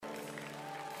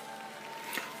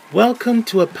Welcome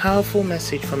to a powerful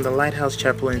message from the Lighthouse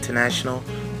Chapel International,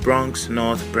 Bronx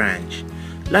North Branch.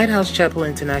 Lighthouse Chapel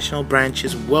International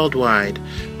branches worldwide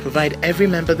provide every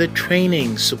member the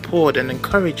training, support, and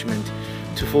encouragement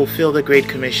to fulfill the Great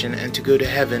Commission and to go to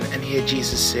heaven and hear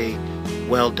Jesus say,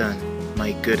 "Well done,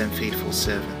 my good and faithful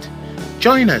servant."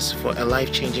 Join us for a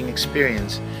life-changing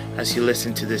experience as you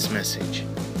listen to this message.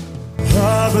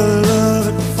 Our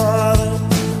beloved Father,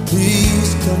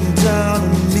 please come down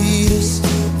and meet us.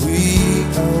 We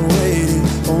are waiting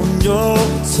on your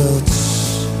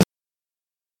touch.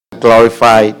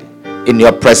 Glorified in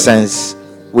your presence.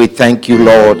 We thank you,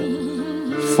 Lord,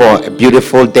 for a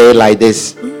beautiful day like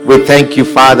this. We thank you,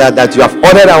 Father, that you have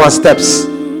ordered our steps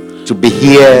to be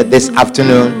here this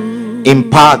afternoon.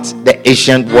 Impart the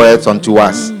ancient words unto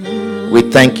us. We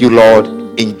thank you, Lord,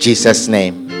 in Jesus'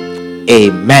 name.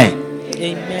 Amen.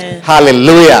 Amen.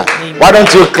 Hallelujah. Amen. Why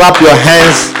don't you clap your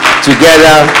hands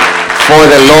together for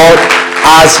the Lord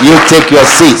as you take your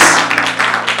seats.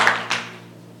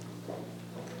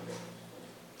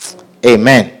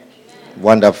 Amen.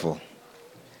 Wonderful.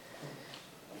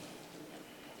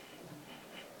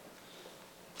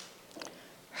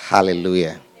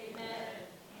 Hallelujah.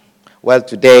 Well,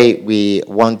 today we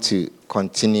want to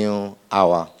continue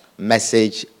our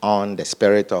message on the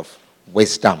spirit of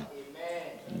wisdom.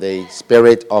 The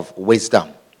spirit of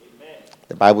wisdom.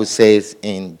 The Bible says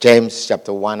in James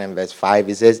chapter 1 and verse 5,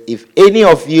 it says, if any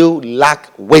of you lack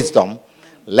wisdom,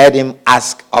 let him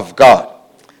ask of God,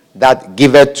 that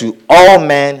giveth to all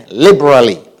men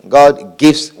liberally. God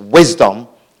gives wisdom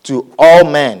to all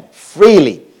men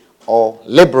freely or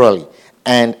liberally,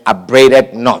 and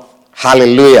upbraideth not.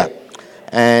 Hallelujah.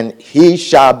 And he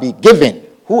shall be given.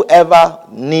 Whoever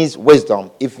needs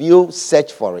wisdom, if you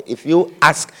search for it, if you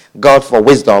ask God for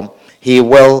wisdom, he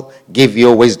will give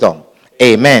you wisdom.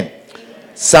 Amen.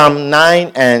 Psalm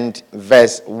 9 and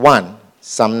verse 1.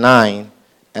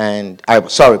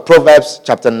 Proverbs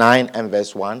chapter 9 and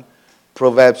verse 1.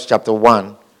 Proverbs chapter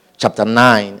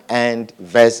 9 and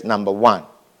verse number 1.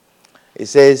 It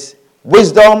says,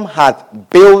 wisdom hath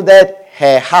builded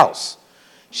her house.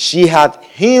 She hath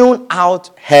hewn out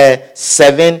her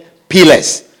 7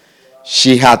 pillars.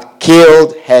 She hath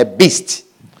killed her beast.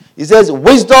 It says,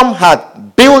 wisdom hath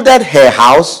builded her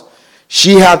house.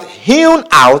 She hath hewn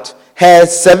out her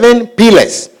 7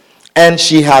 pillars, and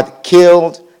she hath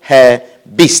killed her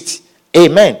beast.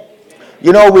 Amen.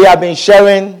 You know, we have been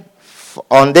sharing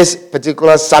on this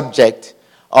particular subject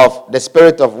of the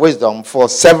spirit of wisdom for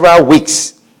several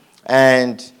weeks.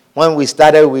 And when we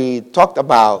started, we talked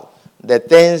about the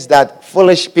things that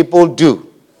foolish people do.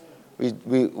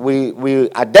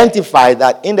 We identify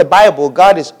that in the Bible,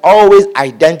 God is always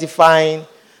identifying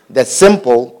the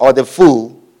simple or the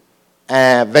fool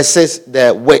versus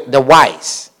the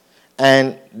wise.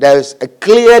 And there's a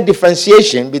clear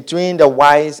differentiation between the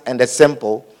wise and the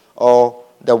simple, or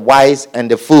the wise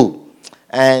and the fool.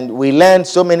 And we learned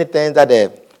so many things that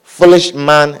the foolish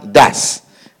man does.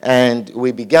 And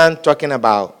we began talking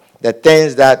about the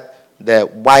things that the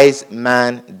wise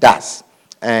man does.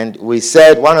 And we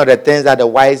said one of the things that the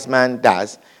wise man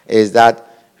does is that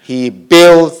he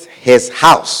builds his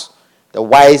house. The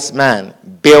wise man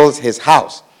builds his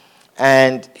house.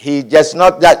 And he just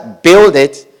not that build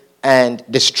it and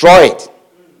destroy it.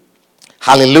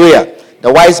 Hallelujah.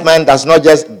 The wise man does not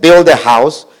just build a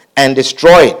house and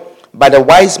destroy it, but the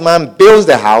wise man builds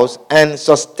the house and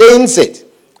sustains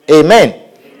it. Amen.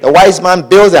 The wise man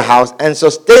builds a house and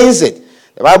sustains it.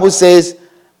 The Bible says,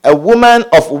 a woman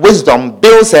of wisdom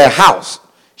builds her house.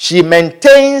 She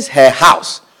maintains her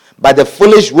house. But the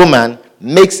foolish woman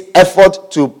makes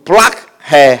effort to pluck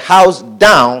her house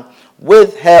down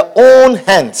with her own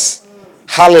hands.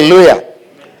 Hallelujah.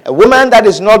 A woman that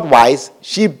is not wise,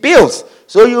 she builds.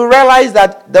 So you realize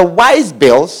that the wise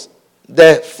builds,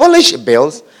 the foolish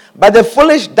builds, but the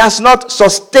foolish does not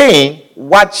sustain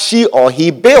what she or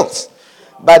he builds.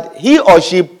 But he or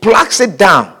she plucks it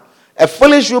down. A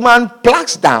foolish woman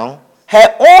plucks down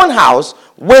her own house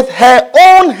with her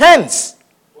own hands.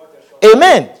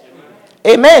 Amen.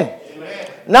 Amen.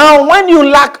 Now, when you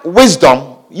lack wisdom,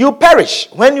 you perish.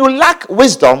 When you lack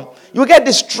wisdom, you get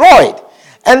destroyed.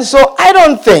 And so I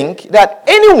don't think that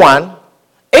anyone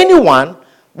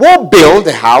will build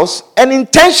a house and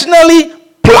intentionally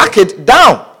pluck it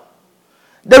down.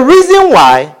 The reason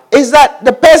why is that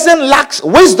the person lacks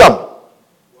wisdom.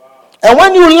 And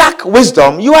when you lack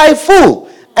wisdom, you are a fool.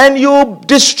 And you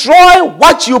destroy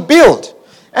what you build.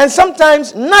 And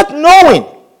sometimes not knowing.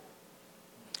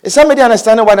 Is somebody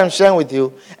understanding what I'm sharing with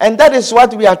you? And that is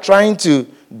what we are trying to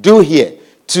do here.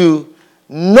 To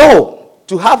know,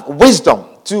 to have wisdom.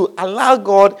 To allow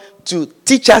God to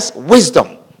teach us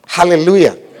wisdom.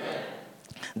 Hallelujah. Amen.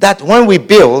 That when we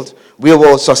build, we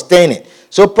will sustain it.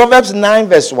 So Proverbs 9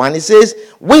 verse 1, it says,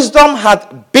 wisdom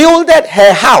hath builded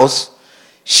her house,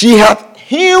 she hath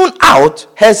hewn out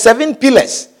her 7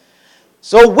 pillars.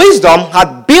 So wisdom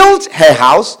hath built her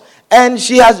house, and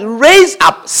she has raised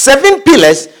up 7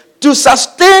 pillars to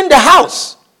sustain the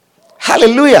house.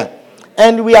 Hallelujah.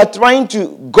 And we are trying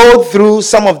to go through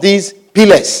some of these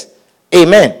pillars.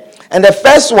 Amen. And the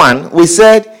first one, we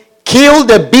said, kill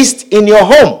the beast in your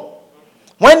home.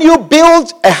 When you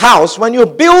build a house, when you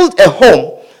build a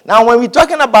home, now when we're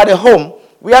talking about a home,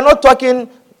 we are not talking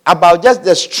about just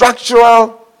the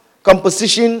structural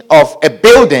composition of a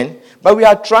building, but we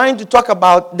are trying to talk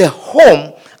about the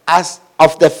home as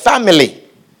of the family.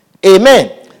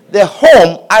 Amen. The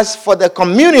home as for the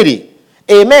community.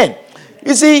 Amen.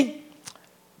 You see,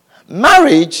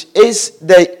 marriage is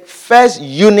the first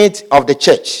unit of the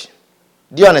church.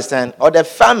 Do you understand? Or the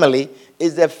family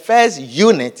is the first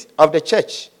unit of the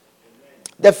church.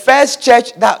 The first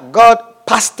church that God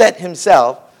pastored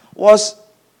himself was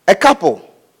a couple.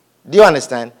 Do you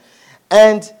understand?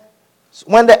 And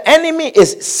when the enemy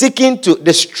is seeking to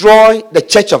destroy the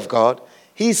church of God,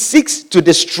 he seeks to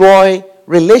destroy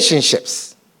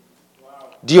relationships.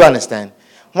 Do you understand?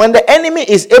 When the enemy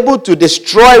is able to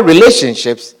destroy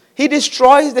relationships, he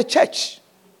destroys the church.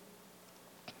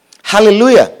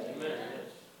 Hallelujah. Amen.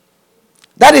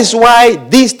 That is why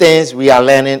these things we are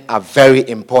learning are very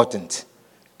important.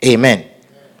 Amen.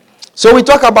 So we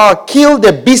talk about kill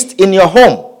the beast in your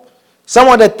home. Some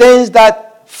of the things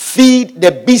that feed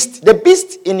the beast. The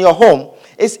beast in your home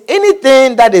is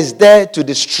anything that is there to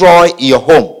destroy your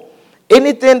home.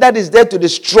 Anything that is there to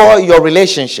destroy your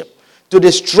relationship. To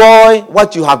destroy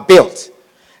what you have built.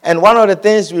 And one of the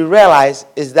things we realize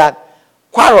is that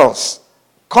quarrels,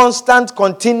 constant,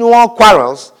 continual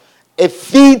quarrels, it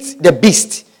feeds the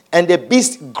beast. And the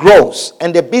beast grows.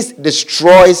 And the beast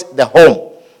destroys the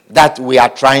home that we are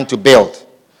trying to build.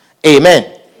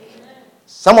 Amen.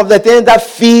 Some of the things that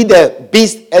feed the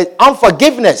beast is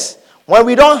unforgiveness. When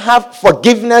we don't have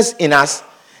forgiveness in us,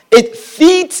 it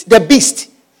feeds the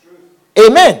beast.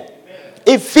 Amen.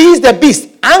 It feeds the beast.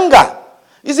 Anger.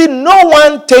 You see, no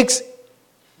one takes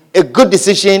a good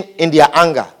decision in their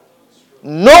anger.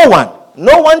 No one.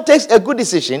 No one takes a good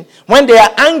decision when they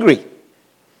are angry.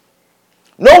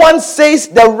 No one says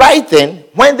the right thing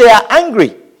when they are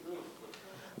angry.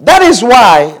 That is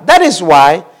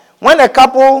why when a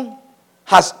couple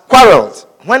has quarreled,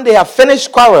 when they have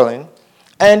finished quarreling,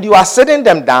 and you are sitting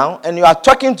them down and you are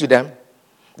talking to them,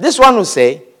 this one will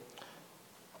say,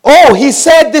 oh, he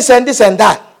said this and this and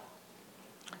that.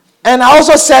 And I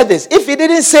also said this. If he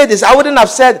didn't say this, I wouldn't have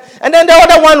said. And then the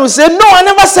other one will say, no, I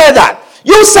never said that.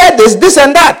 You said this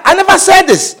and that. I never said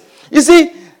this. You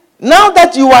see, now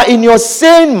that you are in your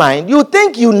sane mind, you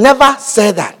think you never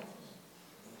said that.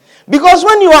 Because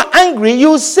when you are angry,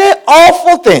 you say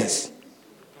awful things.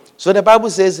 So the Bible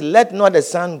says, let not the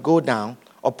sun go down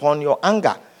upon your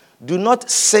anger. Do not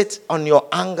sit on your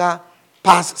anger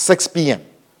past 6 p.m.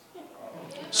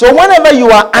 So whenever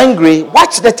you are angry,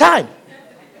 watch the time.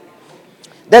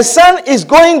 The sun is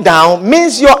going down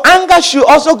means your anger should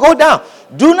also go down.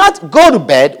 Do not go to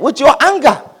bed with your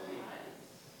anger.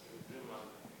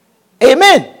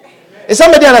 Amen. Is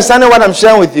somebody understanding what I'm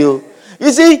sharing with you?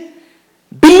 You see,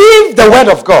 believe the word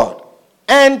of God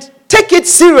and take it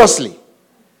seriously.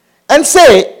 And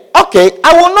say, okay,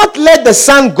 I will not let the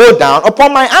sun go down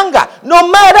upon my anger,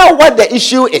 no matter what the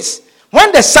issue is.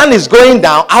 When the sun is going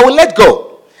down, I will let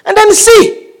go. And then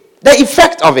see the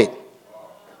effect of it.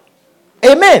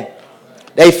 Amen.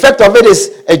 The effect of it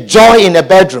is a joy in the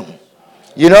bedroom.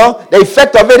 You know, the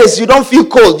effect of it is you don't feel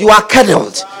cold, you are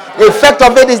cuddled. The effect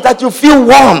of it is that you feel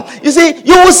warm. You see,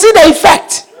 you will see the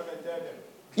effect.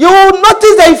 You will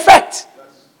notice the effect.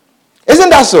 Isn't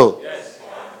that so? Yes.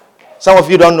 Some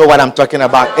of you don't know what I'm talking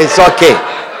about. It's okay.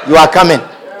 You are coming.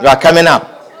 You are coming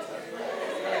up.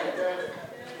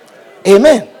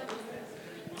 Amen.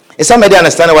 Is somebody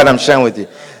understanding what I'm sharing with you?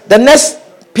 The next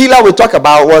pillar we talked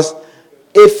about was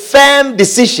a firm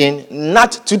decision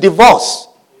not to divorce.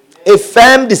 A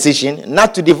firm decision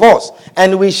not to divorce.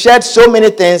 And we shared so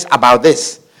many things about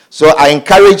this. So I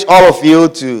encourage all of you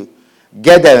to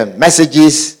get the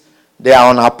messages. They are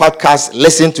on our podcast.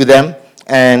 Listen to them.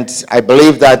 And I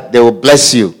believe that they will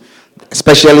bless you.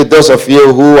 Especially those of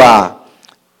you who are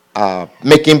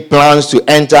making plans to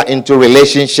enter into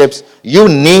relationships. You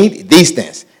need these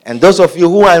things. And those of you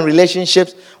who are in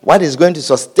relationships, what is going to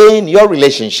sustain your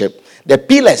relationship, the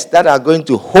pillars that are going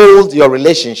to hold your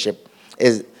relationship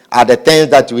are the things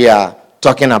that we are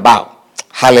talking about.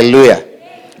 Hallelujah.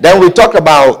 Then we talk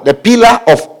about the pillar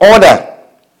of order.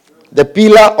 the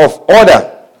pillar of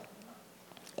order.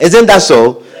 Isn't that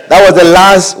so? That was the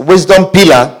last wisdom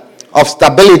pillar of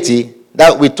stability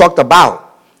that we talked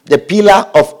about. The pillar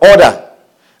of order.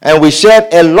 And we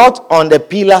shared a lot on the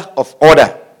pillar of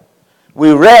order.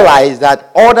 We realized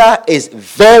that order is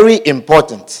very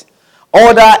important.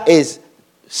 Order is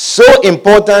so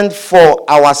important for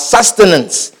our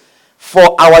sustenance,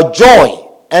 for our joy,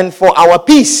 and for our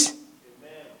peace.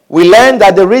 Amen. We learned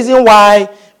that the reason why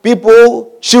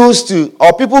people choose to,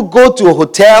 or people go to a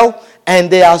hotel and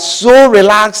they are so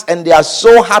relaxed and they are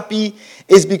so happy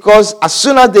is because as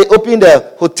soon as they open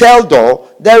the hotel door,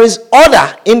 there is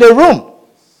order in the room.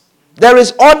 There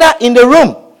is order in the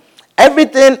room.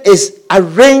 Everything is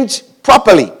arranged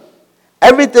properly.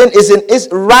 Everything is in its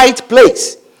right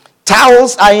place.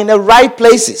 Towels are in the right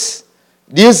places.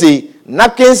 Do you see?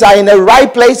 Napkins are in the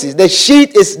right places. The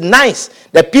sheet is nice.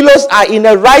 The pillows are in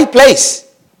the right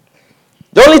place.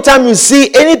 The only time you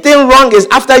see anything wrong is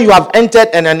after you have entered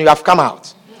and then you have come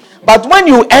out. But when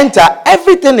you enter,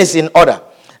 everything is in order.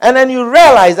 And then you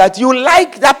realize that you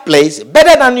like that place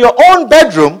better than your own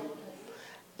bedroom,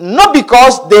 not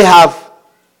because they have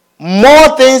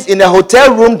more things in the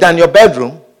hotel room than your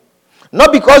bedroom,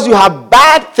 not because you have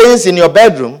bad things in your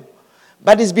bedroom,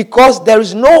 but it's because there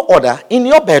is no order in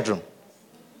your bedroom.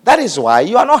 That is why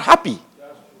you are not happy.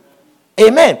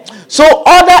 Amen. So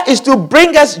order is to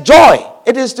bring us joy.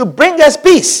 It is to bring us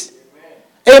peace.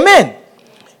 Amen.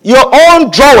 Your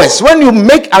own drawers, when you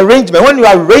make arrangement, when you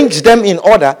arrange them in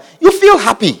order, you feel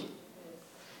happy.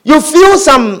 You feel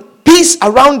some peace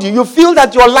around you. You feel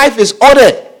that your life is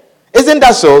ordered. Isn't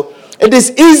that so? It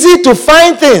is easy to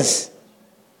find things.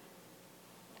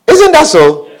 Isn't that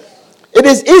so? Yes. It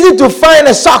is easy to find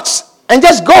a socks and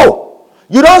just go.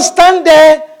 You don't stand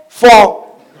there for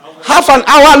half an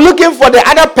hour looking for the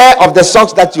other pair of the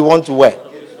socks that you want to wear.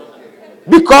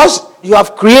 Because you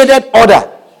have created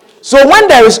order. So when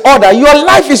there is order, your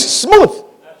life is smooth.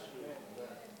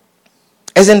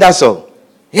 Isn't that so?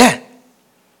 Yeah.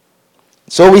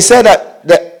 So we said that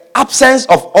the absence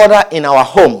of order in our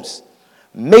homes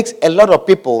makes a lot of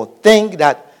people think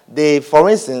that they, for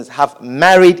instance, have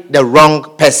married the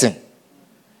wrong person.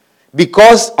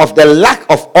 Because of the lack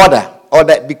of order, or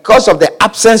that because of the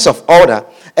absence of order,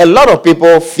 a lot of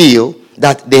people feel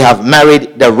that they have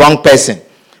married the wrong person.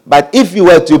 But if you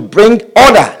were to bring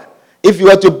order, if you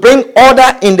were to bring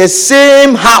order in the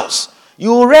same house, you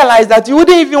will realize that you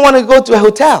wouldn't even want to go to a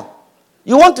hotel.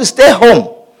 You want to stay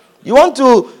home. You want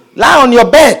to lie on your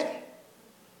bed.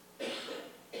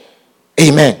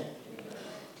 Amen.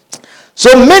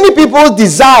 So many people's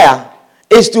desire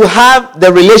is to have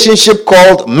the relationship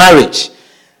called marriage.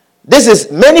 This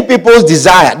is many people's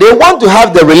desire. They want to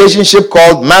have the relationship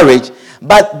called marriage,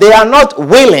 but they are not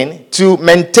willing to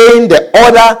maintain the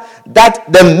order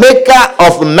that the maker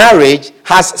of marriage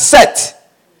has set.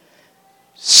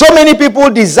 So many people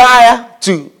desire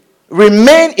to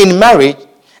remain in marriage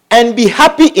and be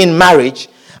happy in marriage,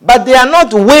 but they are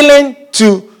not willing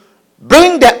to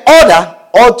bring the order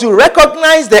or to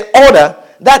recognize the order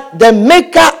that the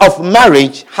maker of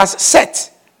marriage has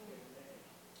set.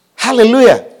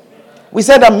 Hallelujah. We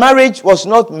said that marriage was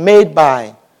not made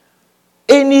by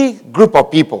any group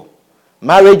of people.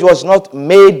 Marriage was not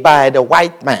made by the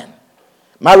white man.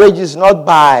 Marriage is not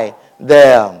by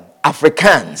the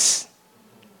Africans.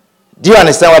 Do you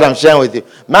understand what I'm sharing with you?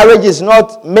 Marriage is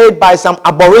not made by some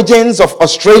aborigines of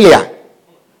Australia.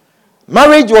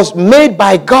 Marriage was made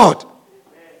by God.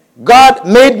 God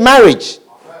made marriage.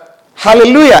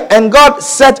 Hallelujah. And God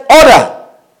set order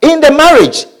in the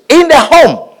marriage, in the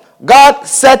home. God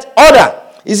set order.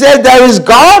 He said there is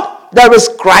God, there is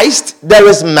Christ, there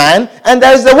is man, and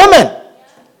there is the woman.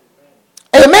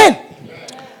 Amen.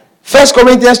 1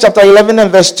 Corinthians chapter 11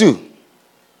 and verse 2.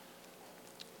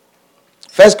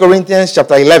 1 Corinthians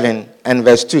chapter 11 and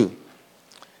verse 2.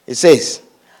 It says,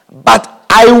 but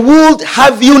I would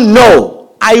have you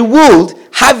know,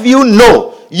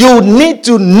 you need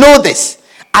to know this.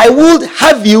 I would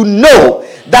have you know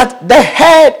that the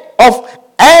head of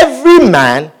every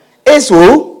man is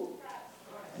who?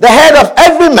 The head of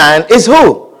every man is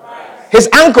who? His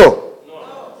uncle,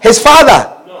 his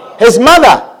father, his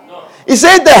mother. He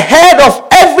said the head of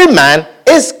every man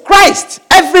is Christ.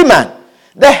 Every man.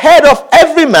 The head of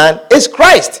every man is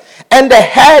Christ. And the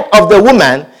head of the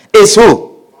woman is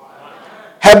who?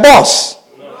 Her boss.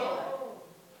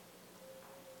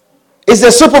 Is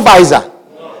the supervisor.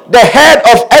 The head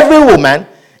of every woman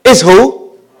is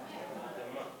who?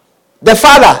 The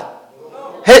father.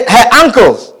 Her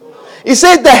uncles. He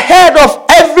said the head of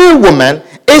every woman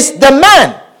is the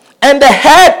man. And the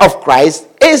head of Christ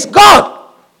is God.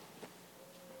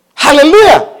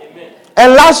 Hallelujah. Amen.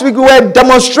 And last week we were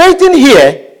demonstrating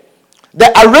here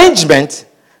the arrangement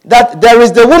that there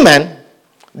is the woman,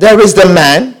 there is the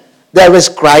man, there is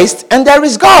Christ, and there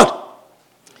is God.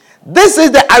 This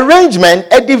is the arrangement,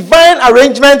 a divine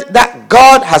arrangement that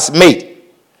God has made,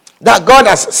 that God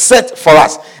has set for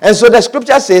us. And so the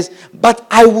scripture says, but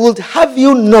I would have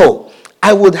you know,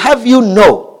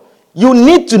 you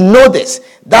need to know this,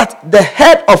 that the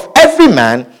head of every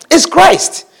man is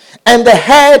Christ, and the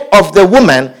head of the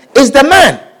woman is the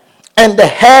man, and the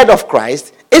head of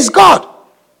Christ is God.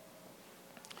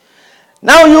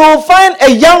 Now you will find a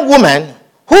young woman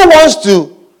who wants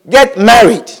to get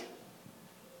married.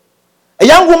 A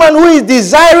young woman who is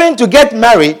desiring to get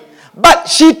married, but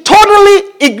she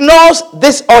totally ignores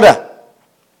this order.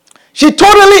 She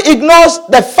totally ignores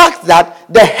the fact that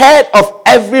the head of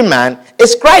every man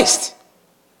is Christ.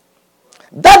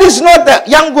 That is not the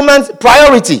young woman's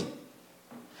priority.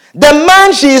 The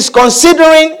man she is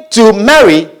considering to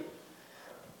marry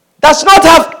does not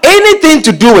have anything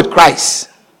to do with Christ.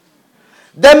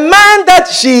 The man that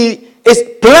she is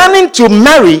planning to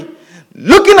marry,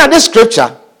 looking at this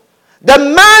scripture, the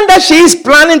man that she is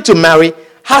planning to marry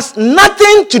has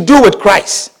nothing to do with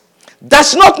Christ.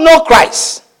 Does not know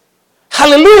Christ.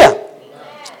 Hallelujah.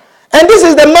 And this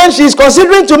is the man she is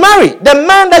considering to marry. The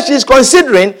man that she is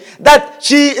considering that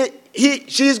she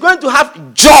is going to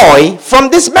have joy from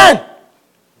this man.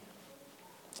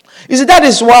 You see, that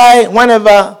is why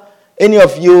whenever any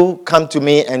of you come to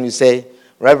me and you say,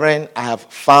 Reverend, I have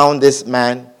found this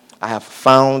man, I have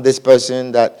found this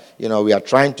person that, we are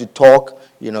trying to talk,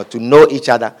 to know each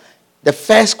other. The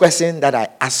first question that I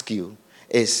ask you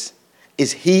is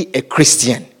he a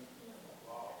Christian?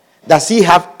 Does he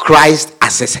have Christ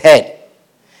as his head?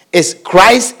 Is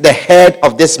Christ the head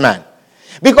of this man?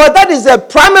 Because that is the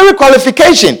primary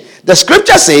qualification. The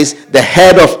scripture says the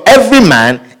head of every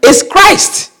man is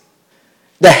Christ.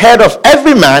 The head of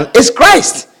every man is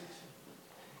Christ.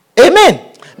 Amen.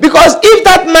 Because if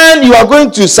that man you are going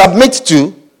to submit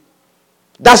to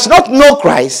does not know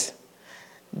Christ,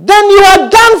 then you are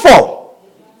done for.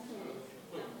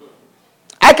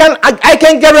 I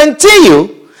can guarantee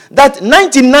you that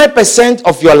 99%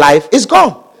 of your life is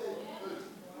gone.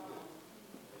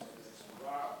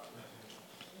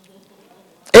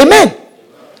 Amen.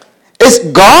 It's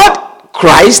God,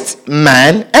 Christ,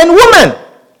 man, and woman.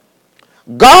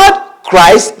 God,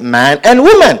 Christ, man, and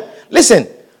woman. Listen,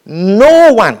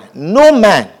 no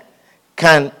man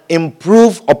can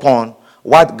improve upon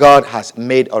what God has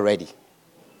made already.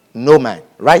 No man.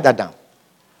 Write that down.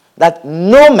 That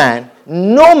no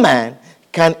man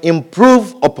can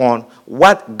improve upon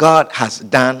what God has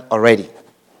done already.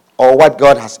 Or what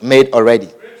God has made already.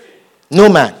 No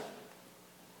man.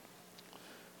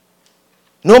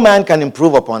 No man can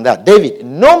improve upon that. David,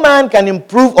 no man can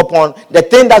improve upon the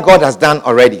thing that God has done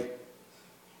already.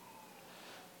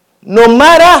 No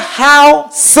matter how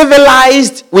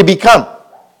civilized we become,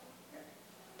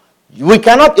 we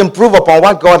cannot improve upon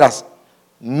what God has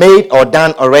made or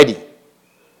done already.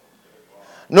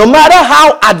 No matter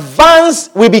how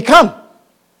advanced we become,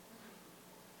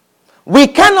 we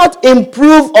cannot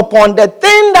improve upon the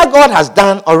thing that God has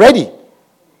done already.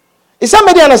 Is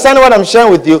somebody understanding what I'm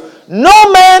sharing with you?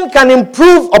 No man can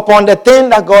improve upon the thing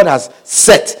that God has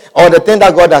set or the thing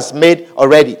that God has made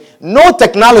already. No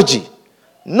technology,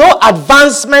 no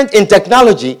advancement in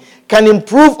technology can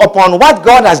improve upon what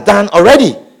God has done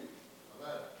already.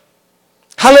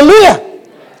 Hallelujah.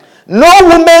 No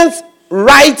women's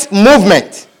right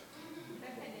movement.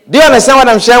 Do you understand what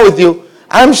I'm sharing with you?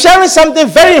 I'm sharing something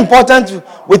very important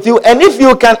with you, and if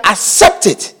you can accept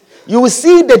it, you will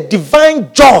see the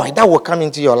divine joy that will come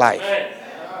into your life.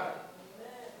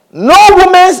 No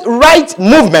women's right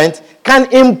movement can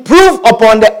improve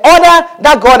upon the order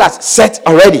that God has set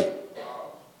already.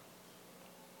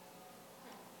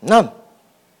 None.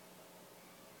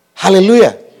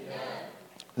 Hallelujah.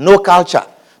 No culture,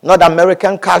 not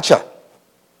American culture,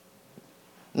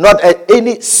 not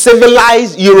any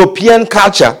civilized European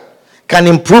culture can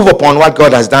improve upon what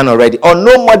God has done already. Or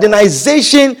no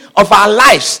modernization of our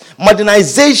lives,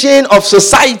 modernization of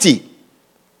society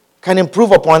can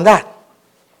improve upon that.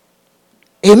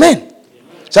 Amen.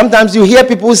 Sometimes you hear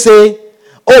people say,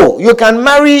 oh, you can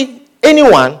marry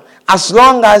anyone as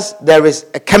long as there is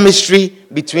a chemistry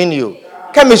between you.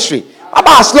 Chemistry. How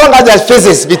about as long as there's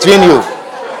physics between you?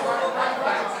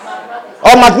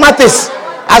 Or mathematics.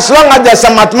 As long as there's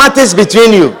some mathematics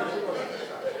between you.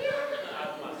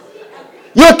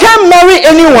 You can't marry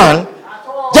anyone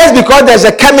just because there's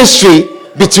a chemistry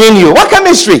between you. What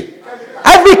chemistry?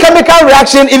 Every chemical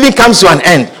reaction even comes to an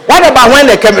end. What about when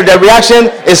the reaction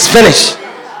is finished?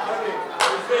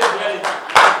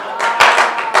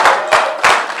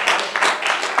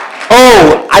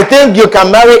 I think you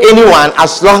can marry anyone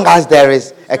as long as there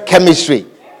is a chemistry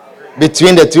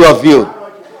between the two of you,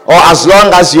 or as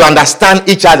long as you understand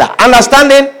each other.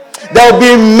 Understanding, there will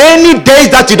be many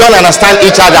days that you don't understand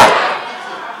each other.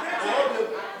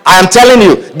 I am telling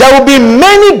you, there will be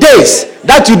many days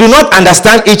that you do not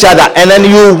understand each other, and then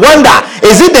you wonder,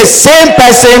 is it the same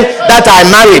person that I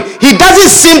married? He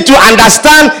doesn't seem to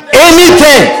understand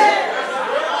anything.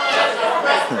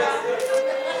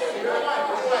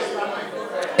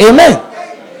 Amen.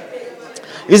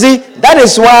 You see, that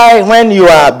is why when you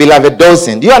are beloved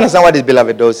dosing, do you understand what is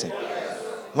beloved dosing?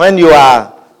 When you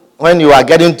are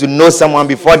getting to know someone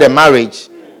before the marriage,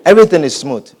 everything is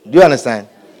smooth. Do you understand?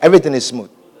 Everything is smooth.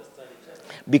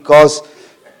 Because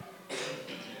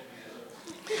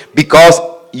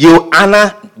you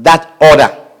honor that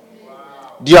order.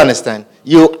 Do you understand?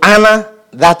 You honor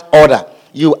that order.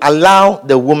 You allow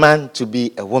the woman to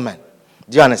be a woman.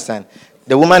 Do you understand?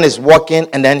 The woman is walking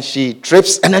and then she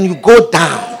trips and then you go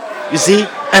down. You see?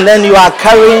 And then you are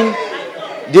carrying.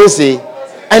 Do you see?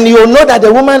 And you know that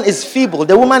the woman is feeble.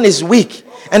 The woman is weak.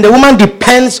 And the woman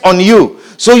depends on you.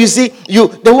 So you see,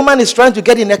 the woman is trying to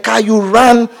get in the car, you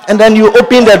run, and then you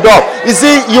open the door. You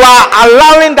see, you are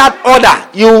allowing that order.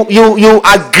 You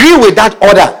agree with that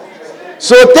order.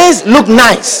 So things look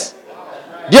nice.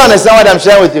 Do you understand what I'm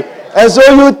sharing with you? And so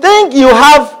you think you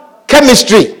have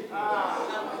chemistry.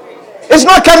 It's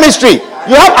not chemistry.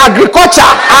 You have agriculture.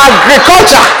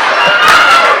 Agriculture.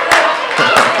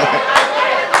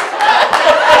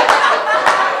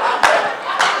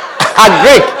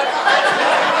 Agric.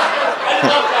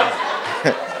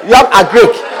 You have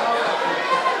agric.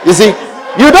 You see,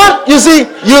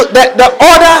 the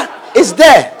order is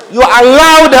there. You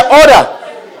allow the order.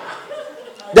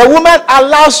 The woman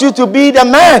allows you to be the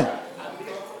man.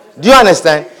 Do you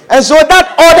understand? And so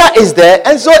that order is there,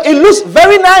 and so it looks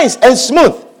very nice and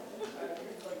smooth.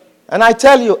 And I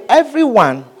tell you,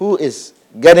 everyone who is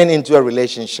getting into a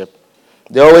relationship,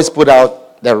 they always put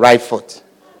out the right foot.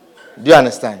 Do you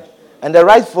understand? And the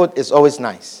right foot is always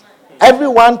nice.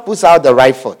 Everyone puts out the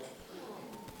right foot.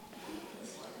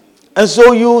 And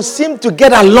so you seem to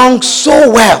get along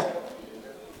so well.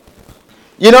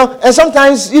 You know, and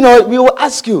sometimes, we will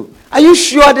ask you, are you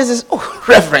sure this is,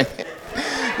 Reverend,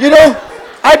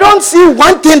 I don't see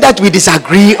one thing that we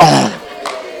disagree on.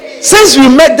 Since we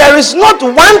met, there is not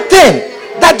one thing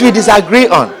that we disagree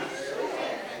on.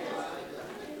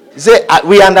 You say,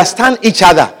 we understand each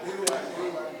other.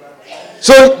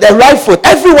 So the right foot,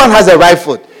 everyone has a right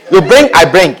foot. You bring, I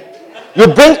bring. You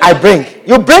bring, I bring.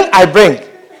 You bring, I bring.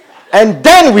 And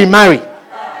then we marry.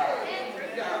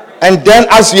 And then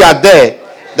as we are there,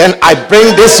 then I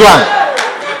bring this one.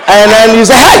 And then you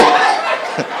say, hey,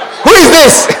 who is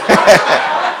this?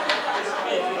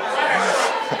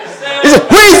 He said,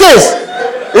 who is this?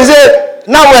 He said,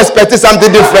 now we're expecting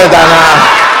something different than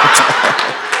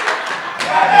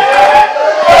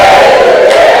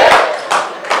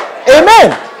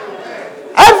Amen.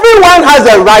 Everyone has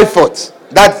a right foot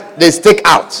that they stick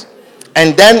out.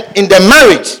 And then in the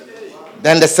marriage,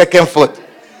 then the second foot,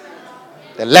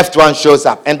 the left one shows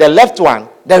up. And the left one,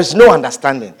 there is no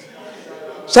understanding.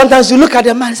 Sometimes you look at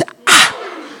the man and say,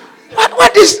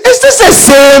 what is this the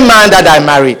same man that I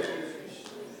married?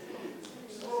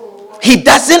 He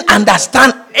doesn't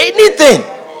understand anything.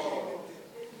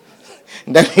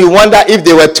 Then you wonder if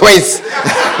they were twins.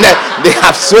 They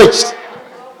have switched.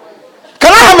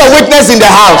 Can I have a witness in the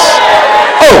house?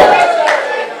 Oh.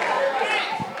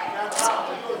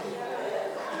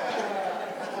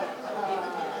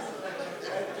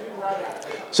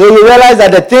 So you realize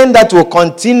that the thing that will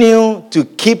continue to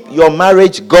keep your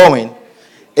marriage going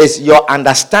is your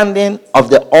understanding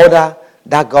of the order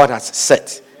that God has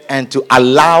set, and to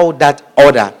allow that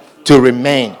order to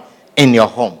remain in your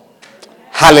home.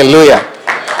 Hallelujah.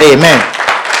 Amen.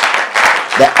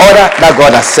 The order that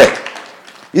God has set.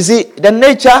 You see, the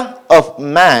nature of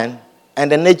man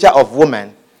and the nature of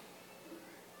woman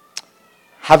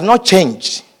have not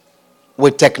changed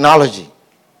with technology.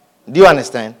 Do you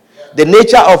understand? The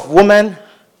nature of woman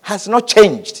has not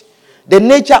changed. The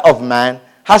nature of man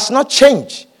has not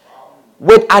changed.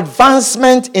 With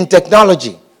advancement in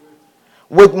technology,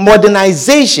 with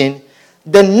modernization,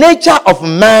 the nature of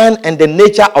man and the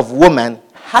nature of woman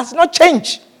has not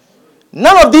changed.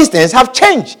 None of these things have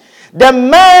changed. The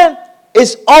man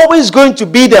is always going to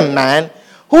be the man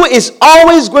who is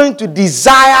always going to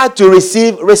desire to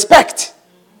receive respect.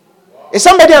 Is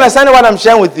somebody understanding what I'm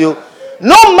sharing with you?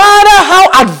 No matter how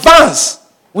advanced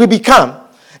we become,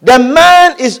 the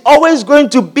man is always going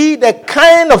to be the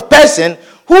kind of person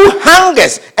who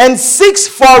hungers and seeks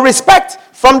for respect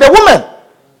from the woman.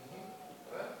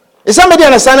 Is somebody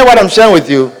understanding what I'm sharing with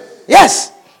you?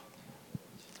 Yes.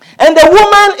 And the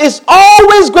woman is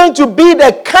always going to be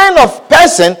the kind of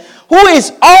person who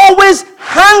is always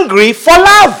hungry for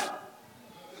love.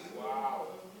 Wow.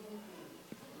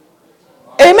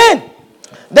 Amen.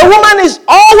 The woman is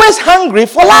always hungry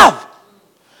for love.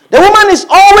 The woman is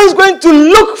always going to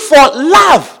look for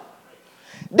love.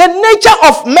 The nature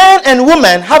of man and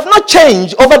woman have not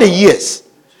changed over the years.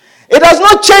 It has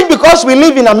not changed because we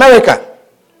live in America.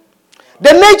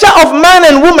 The nature of man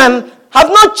and woman have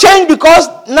not changed because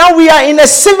now we are in a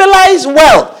civilized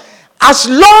world. As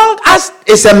long as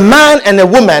it's a man and a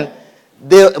woman,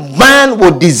 the man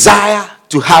will desire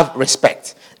to have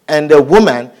respect, and the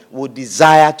woman will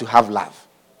desire to have love.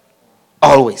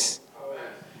 Always.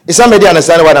 Is somebody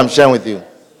understanding what I'm sharing with you?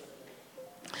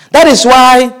 That is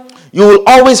why you will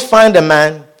always find a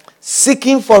man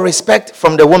seeking for respect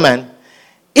from the woman,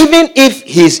 even if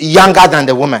he's younger than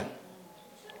the woman.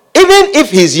 Even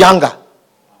if he's younger.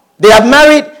 They are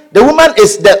married, the woman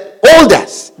is the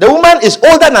oldest. The woman is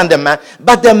older than the man,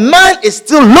 but the man is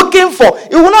still looking for,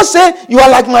 he will not say, you are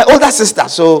like my older sister.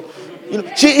 So,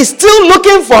 she is still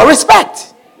looking for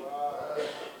respect.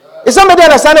 Is somebody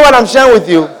understanding what I'm sharing with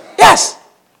you? Yes.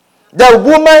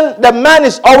 The man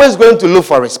is always going to look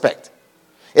for respect.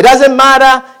 It doesn't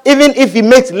matter even if he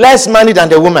makes less money than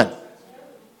the woman.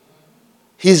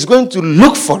 He's going to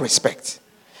look for respect.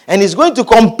 And he's going to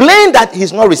complain that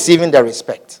he's not receiving the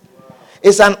respect.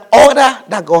 It's an order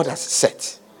that God has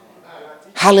set.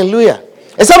 Hallelujah.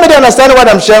 Is somebody understanding what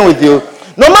I'm sharing with you?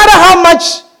 No matter how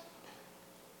much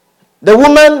the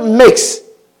woman makes,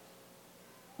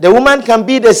 the woman can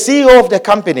be the CEO of the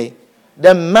company,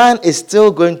 the man is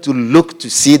still going to look to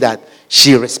see that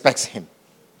she respects him.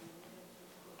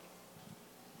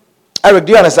 Eric,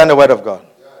 do you understand the word of God?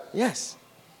 Yes.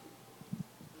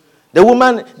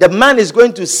 The man is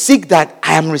going to seek that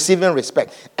I am receiving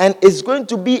respect. And it's going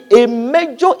to be a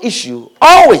major issue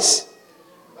always.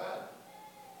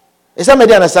 Is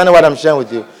somebody understanding what I'm sharing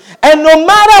with you? And no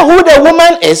matter who the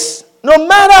woman is,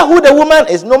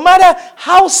 no matter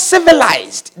how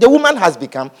civilized the woman has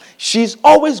become, she's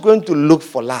always going to look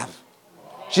for love.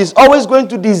 She's always going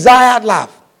to desire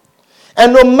love.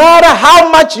 And no matter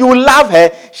how much you love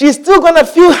her, she's still going to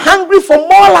feel hungry for more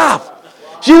love.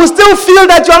 She will still feel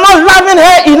that you're not loving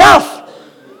her enough.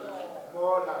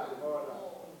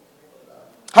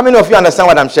 How many of you understand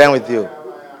what I'm sharing with you?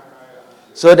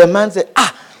 So the man said,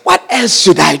 what else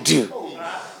should I do?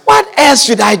 What else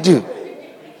should I do?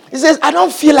 He says, I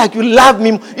don't feel like you love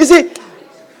me. You see,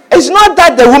 it's not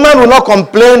that the woman will not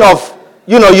complain of,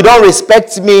 you don't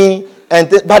respect me.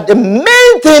 But the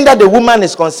main thing that the woman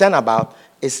is concerned about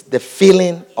is the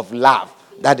feeling of love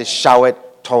that is showered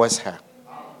towards her.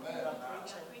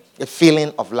 The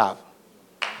feeling of love.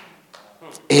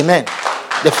 Amen.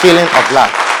 The feeling of love.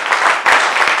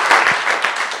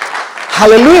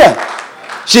 Hallelujah.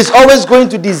 She's always going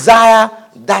to desire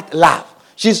that love.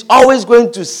 She's always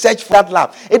going to search for that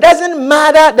love. It doesn't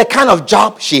matter the kind of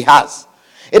job she has.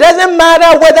 It doesn't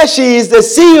matter whether she is the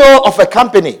CEO of a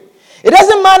company. It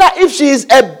doesn't matter if she is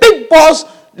a big boss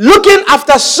looking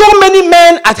after so many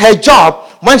men at her job.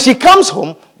 When she comes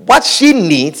home, what she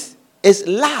needs is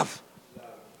love.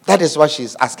 That is what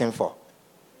she's asking for.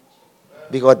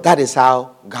 Because that is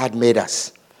how God made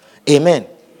us. Amen.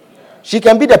 She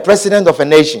can be the president of a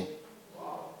nation.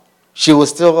 She will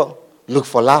still look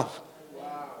for love.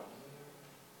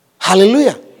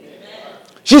 Hallelujah.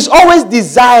 She's always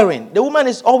desiring. The woman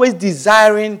is always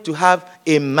desiring to have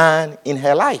a man in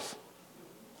her life.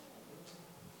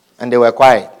 And they were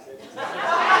quiet.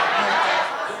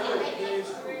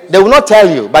 They will not tell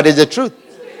you, but it's the truth.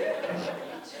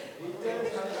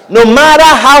 No matter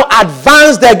how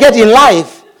advanced they get in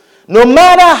life, no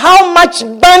matter how much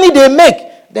money they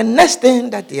make, the next thing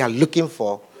that they are looking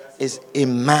for is a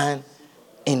man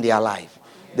in their life.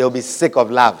 They'll be sick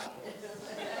of love.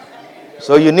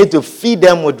 So you need to feed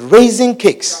them with raisin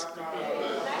cakes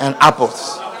and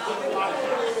apples.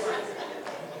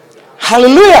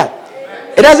 Hallelujah.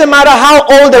 It doesn't matter how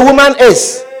old the woman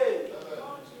is.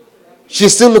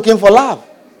 She's still looking for love.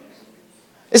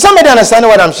 Is somebody understanding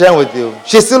what I'm sharing with you?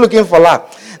 She's still looking for love.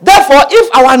 Therefore,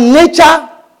 if our nature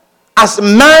as a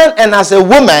man and as a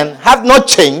woman have not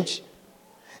changed,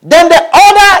 then the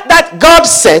order that God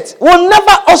set will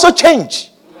never also change.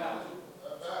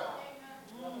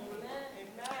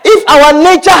 If our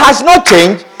nature has not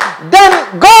changed,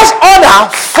 then God's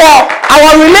order for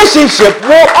our relationship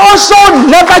will also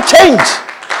never change.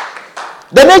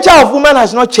 The nature of woman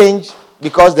has not changed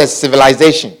because there's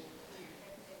civilization.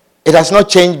 It has not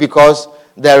changed because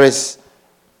there is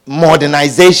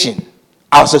modernization.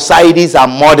 Our societies are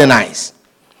modernized.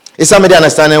 Is somebody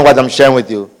understanding what I'm sharing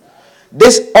with you?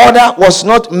 This order was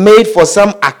not made for some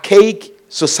archaic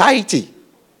society.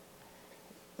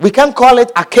 We can't call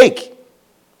it archaic.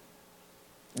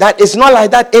 That is not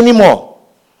like that anymore.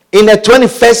 In the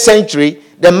 21st century,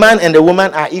 the man and the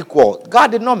woman are equal.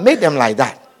 God did not make them like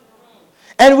that.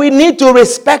 And we need to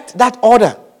respect that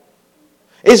order.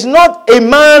 It's not a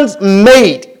man's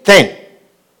made thing.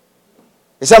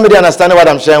 Is somebody understanding what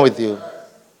I'm sharing with you?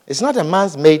 It's not a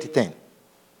man's made thing.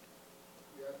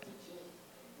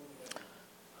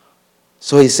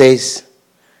 So he says,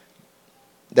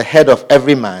 the head of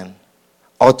every man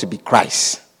ought to be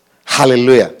Christ.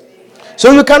 Hallelujah.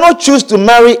 So you cannot choose to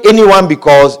marry anyone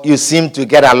because you seem to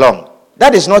get along.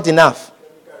 That is not enough.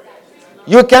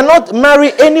 You cannot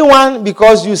marry anyone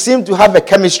because you seem to have a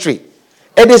chemistry.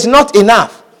 It is not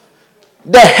enough.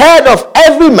 The head of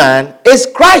every man is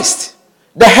Christ.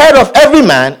 The head of every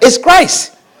man is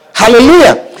Christ.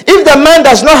 Hallelujah. If the man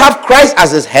does not have Christ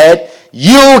as his head,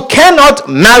 you cannot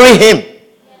marry him.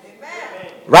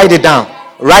 Write it down.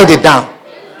 Write it down.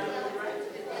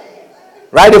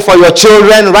 Write it for your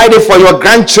children. Write it for your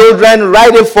grandchildren.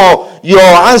 Write it for your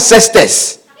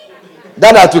ancestors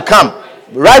that are to come.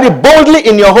 Write it boldly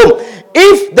in your home.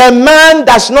 If the man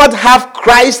does not have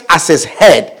Christ as his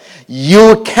head,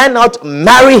 you cannot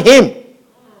marry him.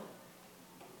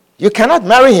 You cannot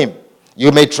marry him.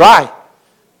 You may try,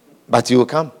 but you will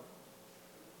come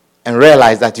and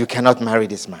realize that you cannot marry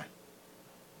this man.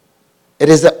 It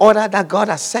is the order that God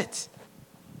has set.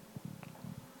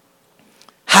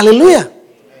 Hallelujah.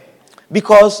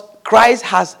 Because Christ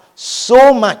has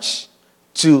so much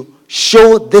to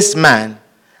show this man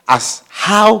as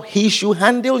how he should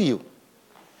handle you.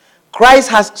 Christ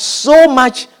has so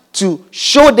much to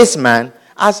show this man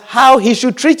as how he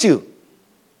should treat you.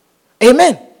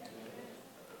 Amen.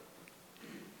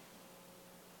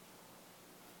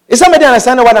 Is somebody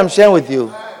understanding what I'm sharing with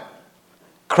you?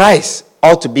 Christ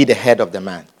ought to be the head of the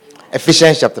man.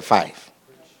 Ephesians chapter 5.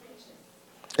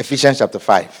 Ephesians chapter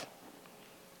 5.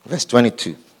 Verse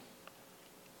 22.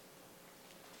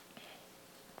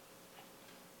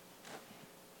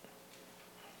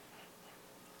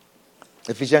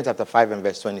 Ephesians chapter 5 and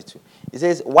verse 22. It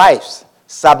says, wives,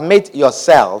 submit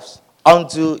yourselves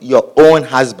unto your own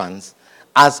husbands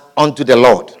as unto the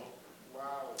Lord.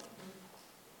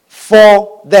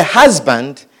 For the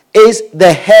husband is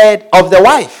the head of the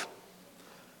wife.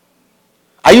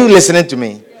 Are you listening to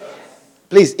me? Yes.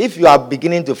 Please, if you are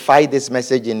beginning to fight this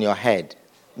message in your head,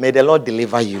 may the Lord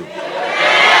deliver you.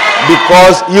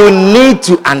 Because you need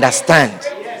to understand.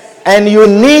 And you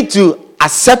need to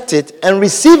accept it and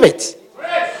receive it.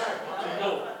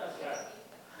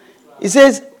 It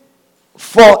says,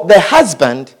 for the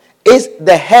husband is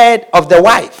the head of the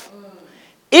wife,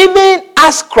 even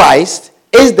as Christ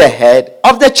is the head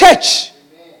of the church.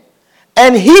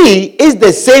 And he is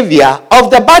the savior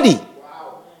of the body.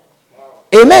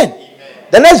 Amen.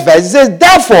 The next verse says,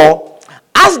 therefore,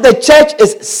 as the church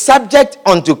is subject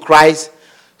unto Christ,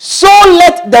 so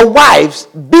let the wives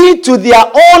be to their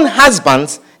own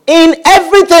husbands in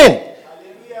everything.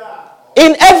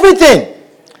 In everything.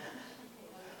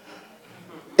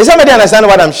 Is somebody understand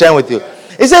what I'm sharing with you?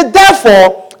 It says,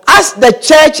 therefore, as the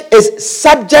church is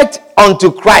subject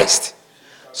unto Christ,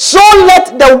 so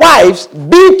let the wives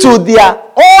be to their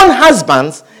own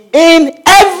husbands in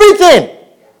everything.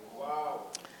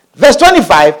 Verse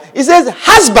 25, it says,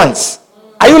 husbands,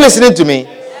 are you listening to me?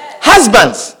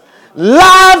 Husbands,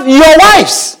 love your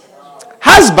wives.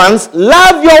 Husbands,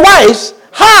 love your wives.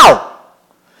 How?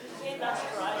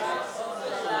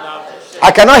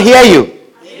 I cannot hear you.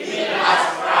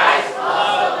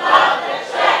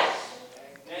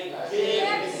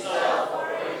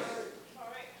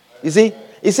 You see,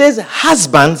 it says,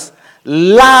 husbands,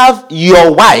 love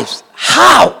your wives.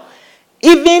 How?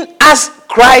 Even as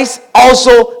Christ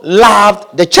also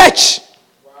loved the church.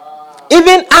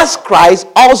 Even as Christ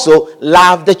also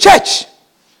loved the church.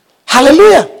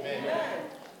 Hallelujah. Amen.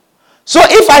 So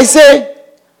if I say,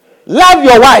 love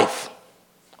your wife,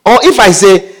 or if I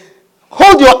say,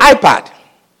 hold your iPad,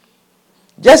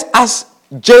 just as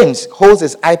James holds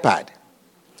his iPad,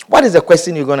 what is the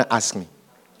question you're going to ask me?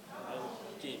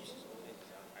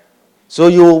 So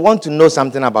you want to know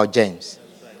something about James.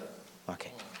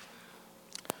 Okay.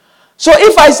 So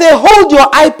if I say hold your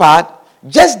iPad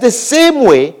just the same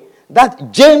way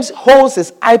that James holds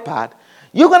his iPad,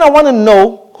 you're going to want to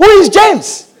know who is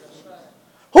James?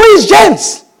 Who is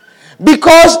James?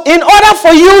 Because in order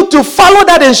for you to follow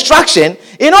that instruction,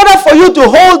 in order for you to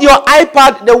hold your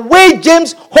iPad the way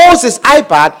James holds his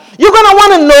iPad, you're going to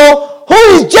want to know who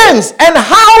is James and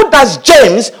how does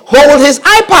James hold his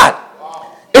iPad?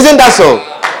 Isn't that so?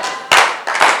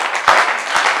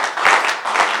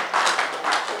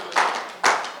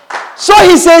 So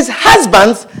he says,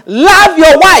 husbands, love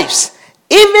your wives,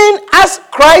 even as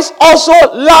Christ also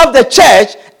loved the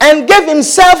church and gave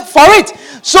himself for it.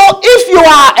 So if you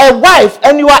are a wife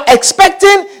and you are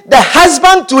expecting the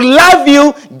husband to love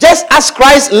you just as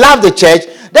Christ loved the church,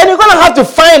 then you're going to have to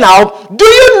find out, do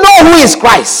you know who is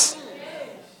Christ?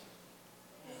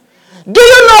 Do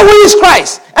you know who is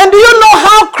Christ? And do you know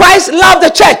how Christ loved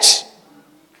the church?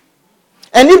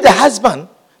 And if the husband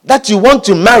that you want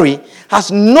to marry has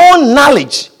no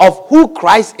knowledge of who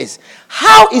Christ is,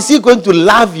 how is he going to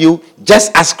love you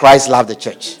just as Christ loved the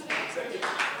church?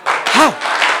 How?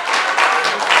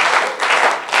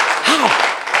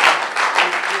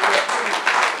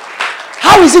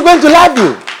 How is he going to love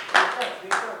you?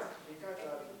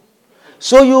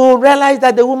 So you realize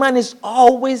that the woman is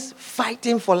always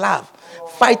fighting for love.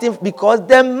 Fighting because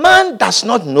the man does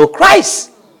not know Christ.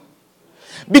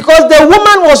 Because the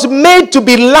woman was made to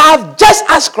be loved just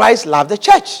as Christ loved the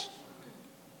church.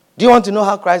 Do you want to know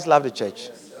how Christ loved the church?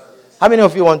 How many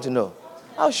of you want to know?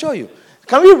 I'll show you.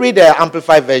 Can we read the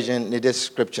Amplified version in this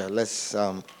scripture? Let's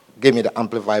give me the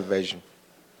Amplified version.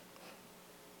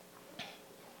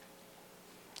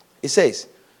 It says,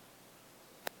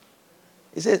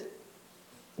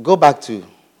 go back to,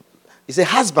 it says,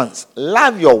 husbands,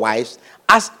 love your wives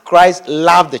as Christ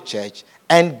loved the church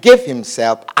and gave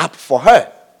himself up for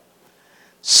her,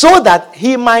 so that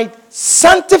he might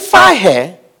sanctify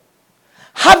her,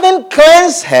 having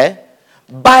cleansed her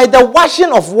by the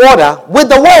washing of water with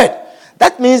the word.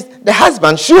 That means the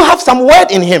husband should have some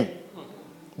word in him.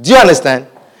 Do you understand?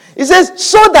 It says,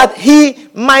 so that he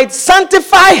might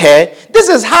sanctify her. This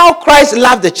is how Christ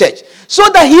loved the church. So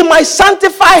that he might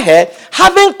sanctify her,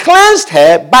 having cleansed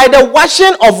her by the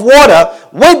washing of water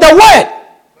with the word.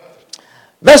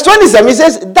 Verse 27, it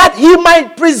says, that he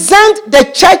might present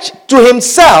the church to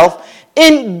himself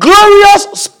in glorious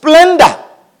splendor,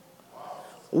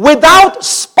 without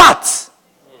spot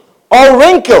or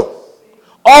wrinkle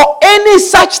or any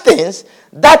such things,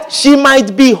 that she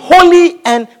might be holy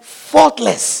and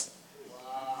faultless.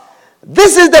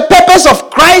 This is the purpose of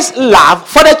Christ's love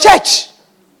for the church.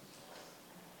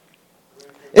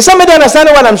 Is somebody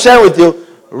understanding what I'm sharing with you?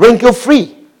 Wrinkle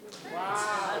free.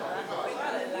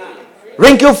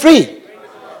 Wrinkle free.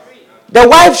 The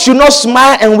wife should not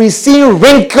smile and we see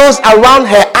wrinkles around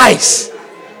her eyes.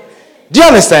 Do you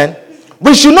understand?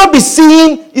 We should not be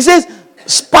seeing, he says,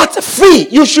 spot free.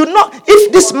 You should not,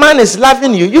 if this man is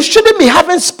loving you, you shouldn't be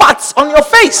having spots on your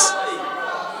face.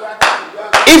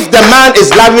 If the man is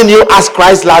loving you as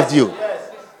Christ loved you.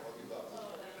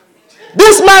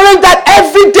 This marriage that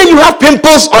every day you have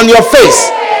pimples on your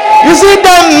face. You see,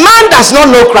 the man does not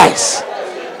know Christ.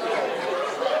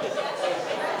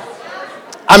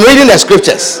 I'm reading the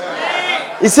scriptures.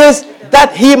 It says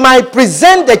that he might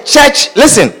present the church,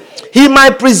 listen, he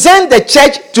might present the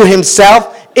church to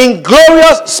himself in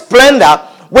glorious splendor,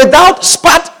 without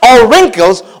spot or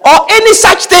wrinkles or any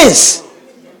such things,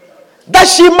 that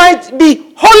she might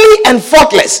be holy and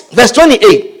faultless. Verse 28.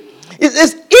 It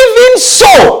says,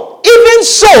 even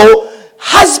so,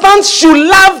 husbands should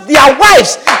love their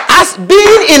wives as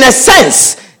being in a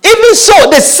sense. Even so,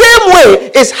 the same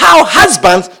way is how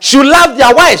husbands should love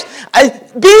their wives, as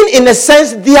being in a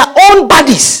sense their own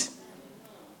bodies.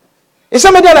 Is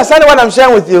somebody understanding what I'm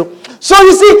sharing with you? So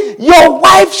you see, your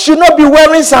wife should not be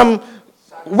wearing some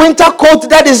winter coat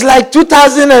that is like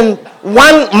 2001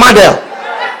 model.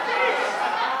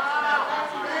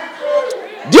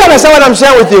 Do you understand what I'm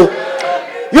sharing with you?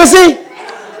 You see,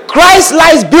 Christ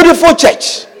likes beautiful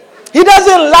church. He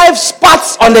doesn't like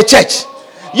spots on the church.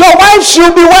 Your wife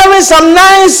should be wearing some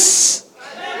nice,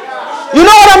 you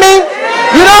know what I mean?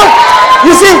 You know,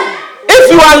 you see, if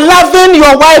you are loving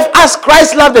your wife as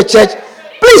Christ loved the church,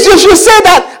 please, you should say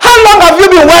that. How long have you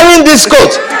been wearing this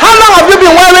coat? How long have you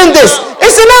been wearing this?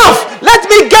 It's enough. Let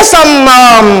me get some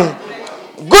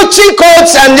Gucci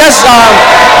coats and just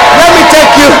let me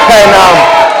take you and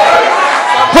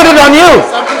put it on you.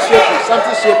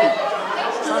 Something shapy.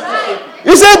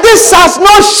 You say this has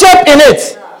no shape in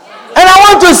it, and I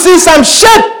want to see some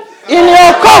shape in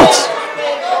your coat.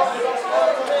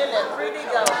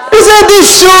 You say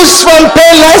these shoes from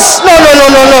Payless?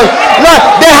 No.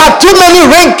 They have too many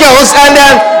wrinkles and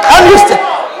then understand.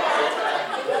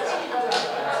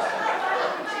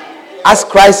 As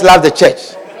Christ loved the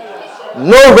church,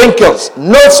 no wrinkles,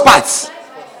 no spots.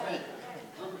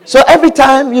 So every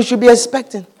time you should be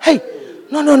expecting, hey,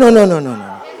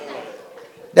 no.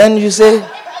 Then you say,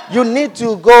 you need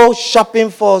to go shopping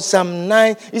for some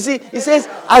nice. You see, it says,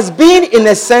 as being in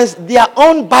a sense their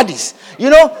own bodies. You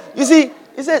know, you see,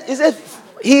 it says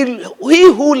he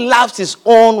who loves his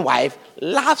own wife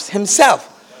loves himself.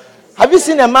 Have you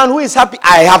seen a man who is happy?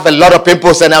 I have a lot of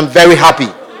pimples and I'm very happy.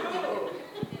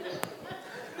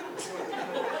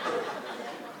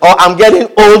 Or I'm getting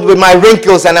old with my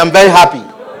wrinkles and I'm very happy.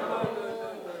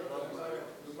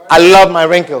 I love my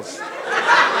wrinkles.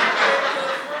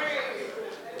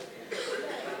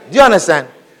 Do you understand?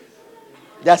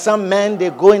 There are some men, they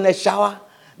go in the shower,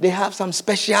 they have some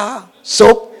special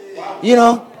soap,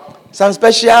 some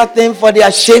special thing for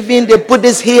their shaving. They put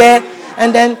this here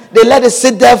and then they let it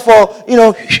sit there for,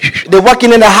 they walk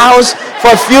in the house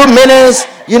for a few minutes,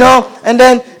 and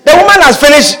then the woman has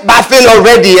finished bathing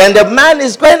already and the man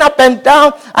is going up and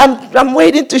down. I'm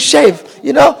waiting to shave,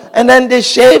 and then they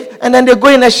shave and then they go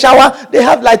in the shower. They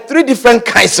have like 3 different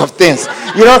kinds of things.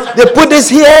 They put this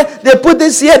here, they put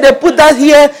this here, they put that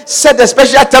here, set a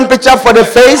special temperature for the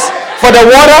face, for the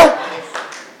water.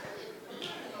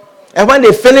 And when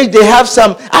they finish, they have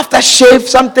some aftershave,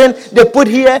 something they put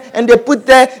here and they put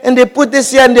there and they put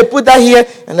this here and they put that here.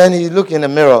 And then he look in the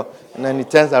mirror and then he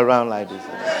turns around like this.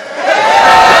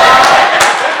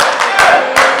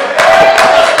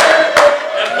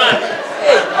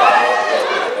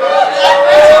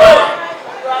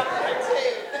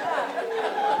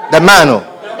 The man,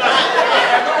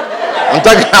 I'm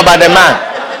talking about the man.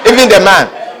 Even the man.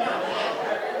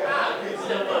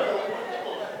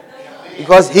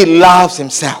 Because he loves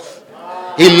himself.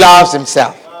 He loves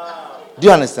himself. Do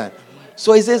you understand?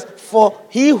 So he says, for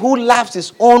he who loves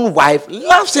his own wife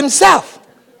loves himself.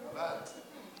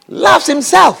 Loves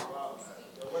himself.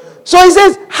 So he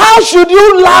says, how should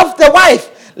you love the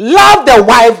wife? Love the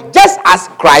wife just as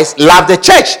Christ loved the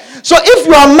church. So if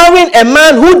you are marrying a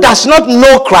man who does not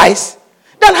know Christ,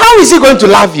 then how is he going to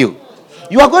love you?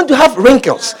 You are going to have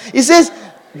wrinkles. He says,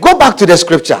 go back to the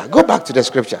scripture. Go back to the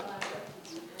scripture.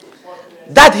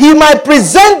 That he might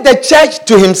present the church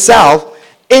to himself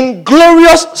in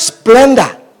glorious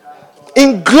splendor.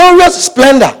 In glorious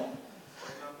splendor.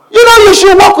 You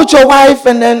should walk with your wife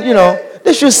and then,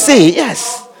 they should see,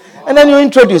 yes. And then you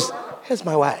introduce, here's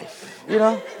my wife.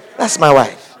 That's my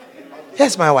wife.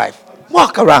 Here's my wife.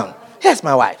 Walk around. Here's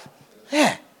my wife.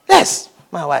 Yeah, yes,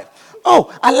 my wife.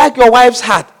 Oh, I like your wife's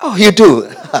hat. Oh, you do.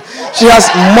 She has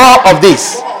more of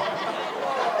this.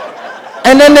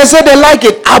 And then they say they like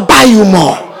it. I'll buy you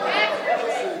more.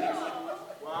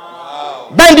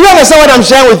 Wow. Ben, do you understand what I'm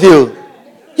sharing with you?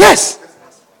 Yes.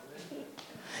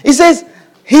 He says,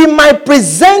 he might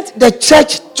present the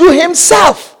church to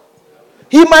himself.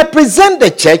 He might present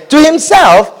the church to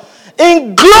himself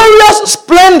in glorious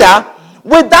splendor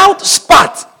without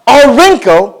spot or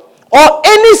wrinkle or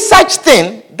any such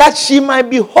thing, that she might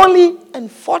be holy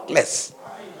and faultless.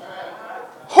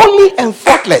 Holy and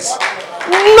faultless.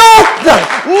 Nothing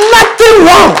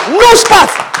wrong. No spot.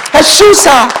 Her shoes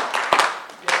are.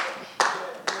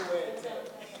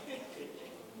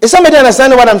 Is somebody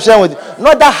understanding what I'm sharing with you?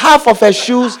 Not that half of her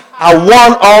shoes are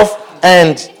worn off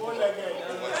and.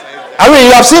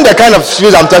 You have seen the kind of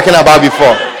shoes I'm talking about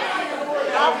before.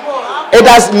 It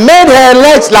has made her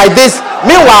legs like this.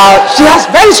 Meanwhile, she has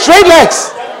very straight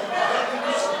legs.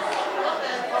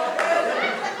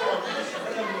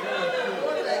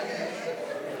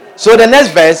 So the next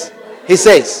verse, he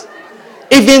says,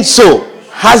 even so,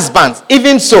 husbands,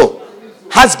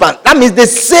 that means the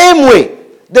same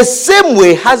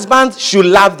way husbands should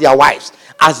love their wives,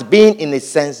 as being in a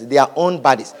sense their own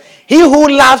bodies. He who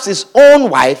loves his own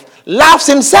wife loves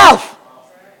himself.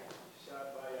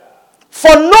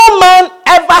 For no man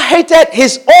ever hated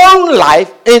his own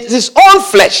life, his own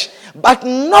flesh, but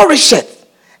nourisheth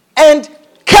and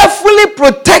carefully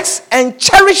protects and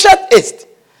cherisheth it,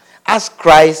 as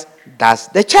Christ does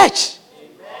the church.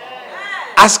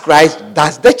 As Christ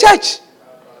does the church.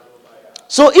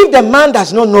 So if the man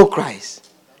does not know Christ,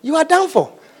 you are done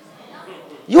for.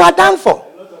 You are done for.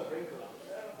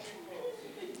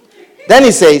 Then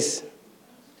he says,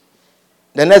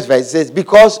 the next verse says,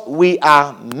 because we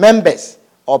are members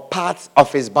or parts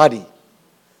of his body.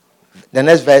 The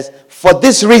next verse, for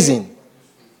this reason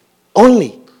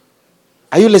only.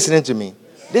 Are you listening to me?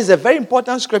 This is a very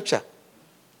important scripture.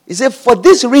 He said, for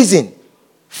this reason,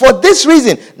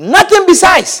 nothing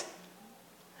besides.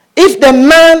 If the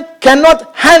man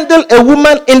cannot handle a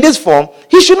woman in this form,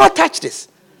 he should not touch this.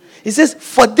 He says,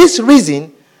 for this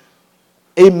reason,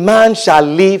 a man shall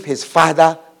leave his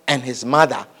father and his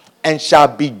mother and shall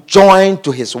be joined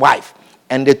to his wife,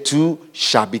 and the two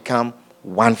shall become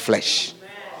one flesh.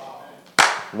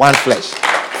 One flesh.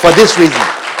 For this reason.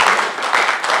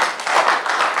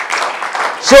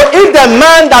 So if the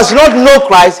man does not know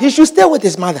Christ, he should stay with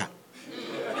his mother.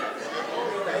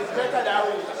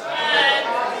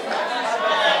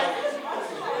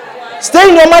 Stay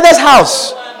in your mother's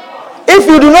house. If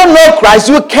you do not know Christ,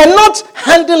 you cannot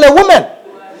handle a woman.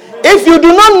 If you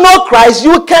do not know Christ,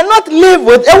 you cannot live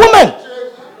with a woman.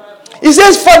 He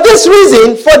says, for this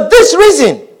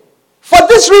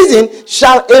reason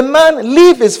shall a man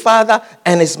leave his father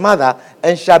and his mother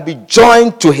and shall be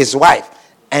joined to his wife,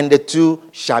 and the two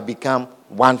shall become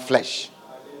one flesh.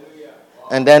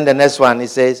 And then the next one, he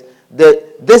says,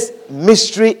 this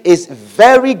mystery is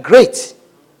very great.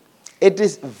 It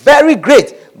is very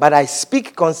great, but I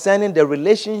speak concerning the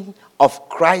relation of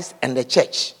Christ and the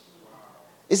church.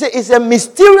 It's a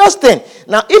mysterious thing.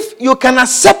 Now, if you can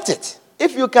accept it,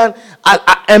 if you can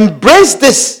embrace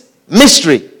this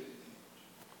mystery,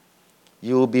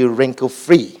 you will be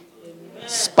wrinkle-free,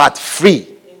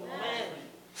 spot-free,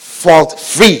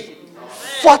 fault-free,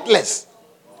 faultless.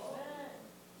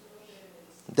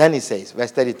 Then he says,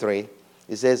 verse 33,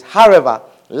 he says, however,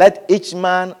 let each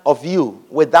man of you,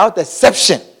 without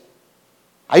exception,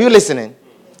 are you listening?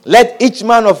 Let each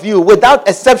man of you, without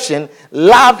exception,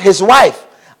 love his wife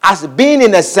as being,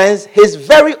 in a sense, his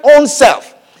very own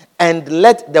self. And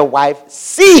let the wife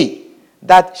see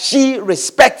that she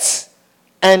respects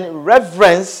and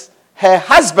reverence her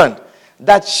husband,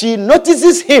 that she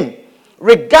notices him,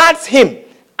 regards him,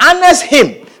 honors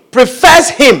him, prefers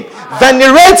him,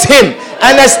 venerates him,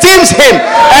 and esteems him,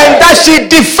 and that she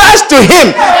defers to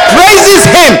him, praises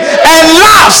him, and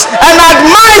loves and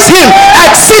admires him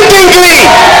exceedingly.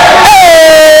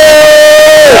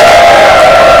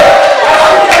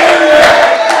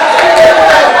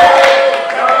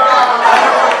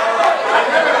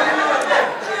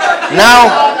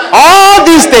 Now, all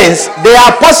these things, they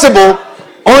are possible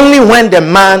only when the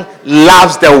man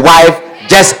loves the wife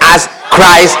just as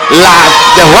Christ loved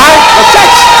the wife, the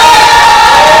church.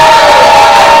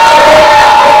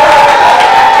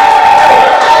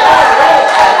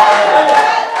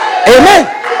 Amen.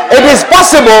 It is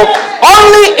possible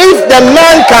only if the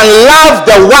man can love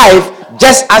the wife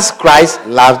just as Christ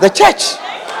loved the church.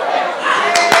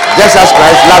 Just as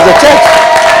Christ loved the church.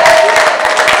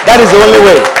 That is the only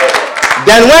way.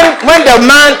 Then when the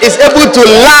man is able to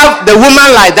love the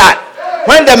woman like that,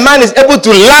 when the man is able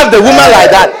to love the woman like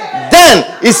that, then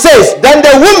it says, then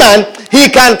the woman,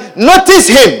 he can notice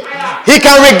him, he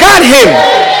can regard him,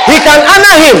 he can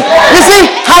honor him. You see,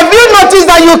 have you noticed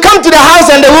that you come to the house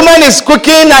and the woman is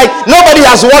cooking like nobody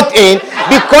has walked in?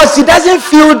 Because she doesn't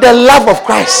feel the love of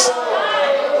Christ.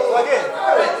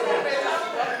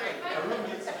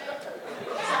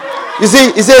 You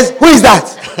see, he says, who is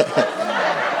that?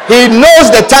 He knows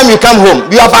the time you come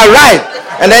home. You have arrived,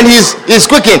 and then he's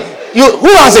cooking.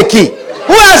 Who has a key?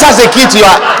 Who else has a key to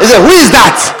your? He said, who is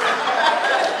that?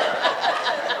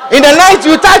 In the night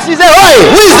you touch, he said, oi,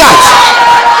 who is that?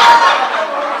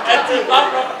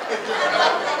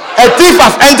 A thief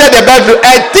has entered the bedroom.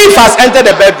 A thief has entered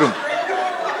the bedroom.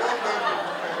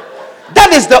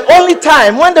 That is the only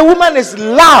time when the woman is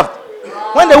loved.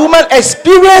 When the woman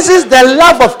experiences the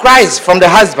love of Christ from the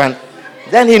husband,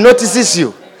 then he notices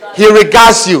you. He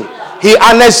regards you. He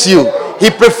honors you. He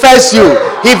prefers you.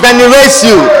 He venerates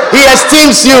you. He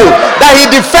esteems you. That he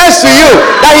defers to you.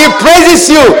 That he praises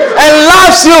you and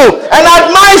loves you and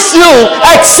admires you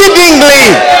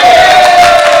exceedingly.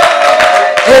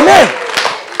 Amen.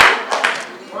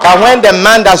 But when the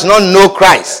man does not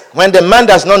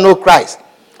know Christ,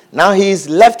 now he is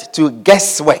left to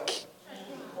guesswork.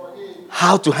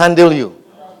 How to handle you.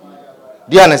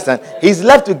 Do you understand? He's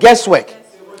left to guesswork.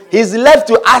 He's left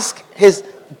to ask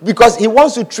because he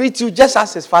wants to treat you just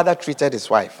as his father treated his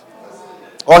wife.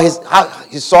 Or how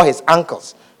he saw his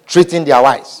uncles treating their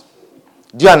wives.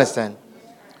 Do you understand?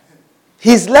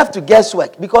 He's left to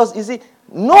guesswork because, you see,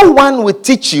 no one will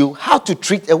teach you how to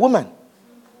treat a woman.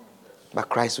 But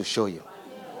Christ will show you.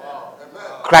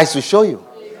 Christ will show you.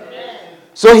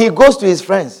 So he goes to his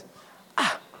friends.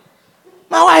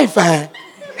 My wife,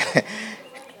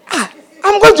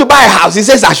 I'm going to buy a house. He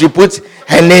says I should put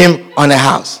her name on a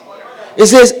house. He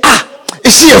says,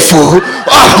 is she a fool?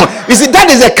 Oh, you see, that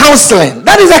is a counseling.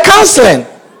 That is a counseling.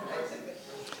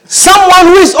 Someone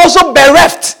who is also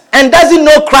bereft and doesn't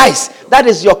know Christ, that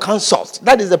is your consult.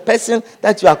 That is the person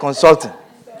that you are consulting.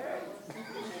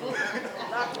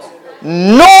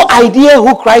 No idea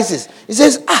who Christ is. He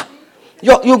says,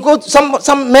 you go to,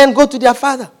 some men go to their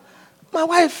father. My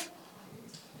wife,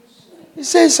 he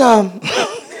says,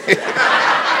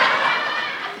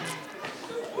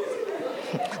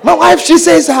 my wife, she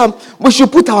says, we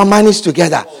should put our monies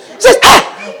together. He says,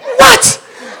 what?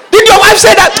 Did your wife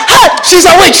say that? She's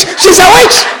a witch. She's a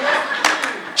witch.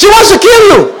 She wants to kill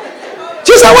you.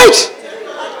 She's a witch.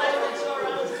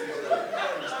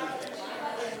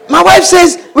 My wife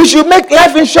says we should make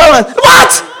life insurance.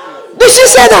 What? Did she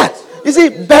say that? You see,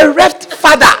 bereft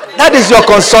father, that is your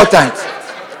consultant.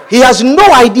 He has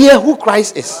no idea who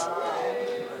Christ is.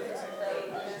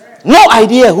 No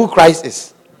idea who Christ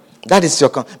is. That is your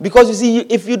because you see,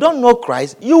 if you don't know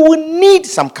Christ, you will need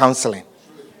some counseling.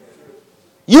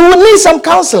 You will need some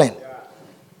counseling.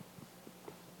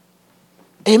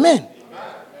 Amen.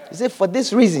 You say, for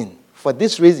this reason,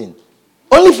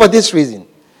 only for this reason,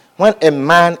 when a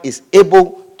man is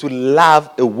able to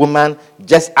love a woman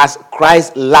just as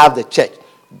Christ loved the church,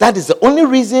 that is the only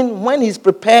reason when he's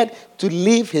prepared to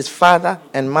leave his father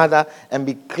and mother and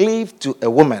be cleaved to a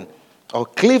woman, or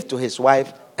cleave to his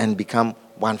wife and become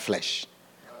one flesh.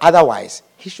 Otherwise,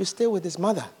 he should stay with his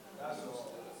mother.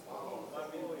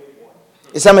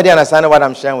 Is somebody understanding what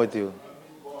I'm sharing with you?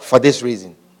 For this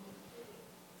reason.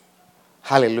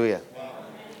 Hallelujah.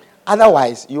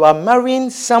 Otherwise, you are marrying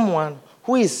someone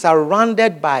who is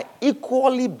surrounded by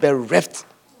equally bereft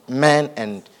men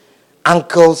and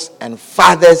uncles and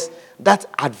fathers that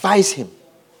advise him,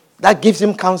 that gives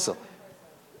him counsel.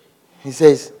 He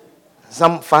says,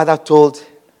 some father told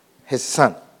his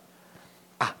son,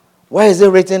 where is it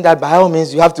written that by all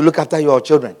means you have to look after your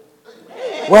children?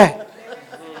 Where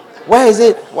is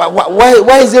it?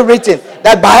 Where is it written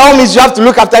that by all means you have to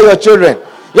look after your children?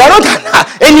 You are not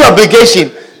under any obligation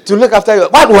to look after your.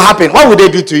 What will happen? What will they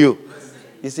do to you?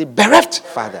 You see, bereft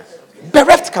father,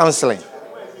 bereft counseling.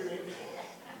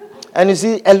 And you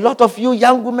see, a lot of you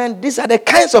young women, these are the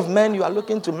kinds of men you are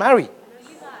looking to marry,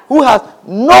 who have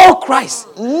no Christ,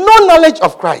 no knowledge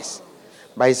of Christ.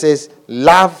 But he says,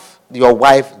 love your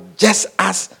wife just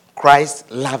as Christ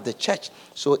loved the church.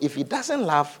 So if he doesn't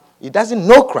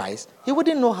know Christ, he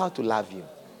wouldn't know how to love you.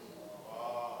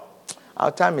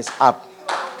 Our time is up.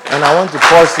 And I want to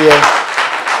pause here.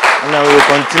 And then we will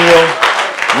continue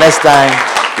next time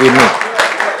we meet.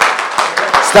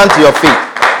 Stand to your feet.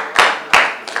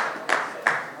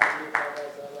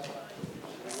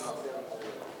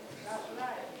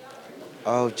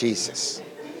 Oh, Jesus.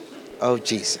 Oh,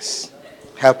 Jesus.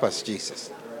 Help us, Jesus.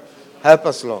 Help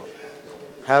us, Lord.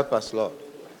 Help us, Lord.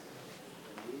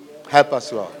 Help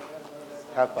us, Lord.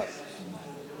 Help us.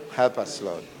 Help us,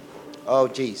 Lord. Oh,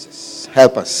 Jesus.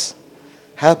 Help us.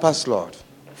 Help us, Lord.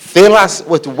 Fill us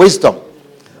with wisdom.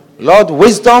 Lord,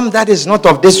 wisdom that is not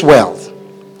of this world.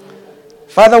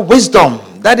 Father, wisdom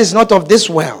that is not of this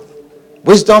world.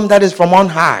 Wisdom that is from on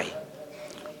high.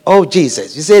 Oh,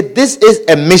 Jesus. You say this is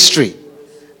a mystery,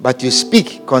 but you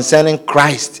speak concerning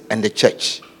Christ and the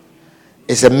church.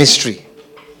 It's a mystery.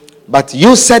 But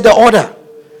you set the order.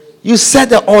 You set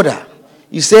the order.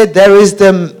 You said there is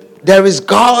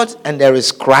God and there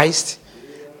is Christ,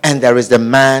 and there is the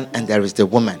man and there is the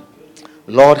woman.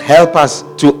 Lord, help us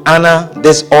to honor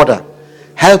this order.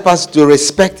 Help us to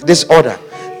respect this order.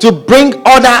 To bring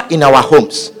order in our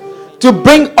homes. To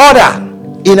bring order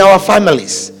in our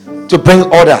families. To bring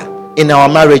order in our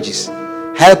marriages.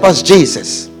 Help us,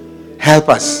 Jesus. Help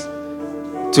us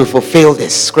to fulfill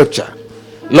this scripture.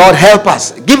 Lord, help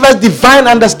us. Give us divine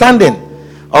understanding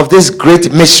of this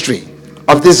great mystery,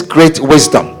 of this great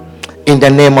wisdom. In the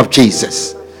name of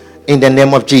Jesus. In the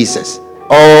name of Jesus.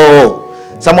 Oh,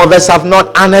 some of us have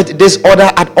not honored this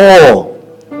order at all.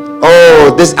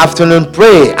 Oh, this afternoon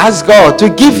pray. Ask God to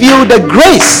give you the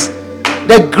grace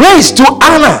to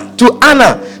honor,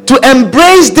 to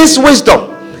embrace this wisdom.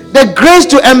 The grace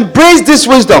to embrace this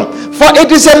wisdom. For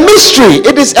it is a mystery.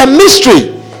 It is a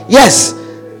mystery. Yes,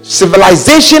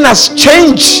 civilization has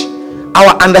changed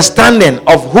our understanding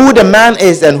of who the man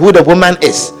is and who the woman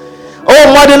is.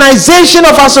 Oh, modernization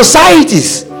of our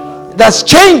societies that's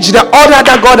changed the order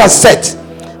that God has set.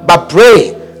 But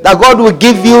pray that God will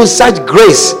give you such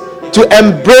grace to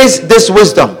embrace this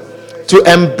wisdom. To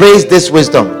embrace this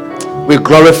wisdom. We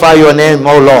glorify your name,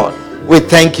 oh Lord. We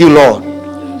thank you, Lord.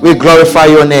 We glorify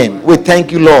your name. We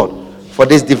thank you, Lord, for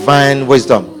this divine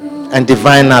wisdom and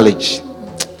divine knowledge.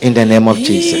 In the name of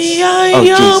Jesus. Oh,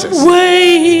 Jesus.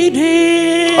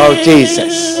 Oh,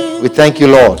 Jesus. We thank you,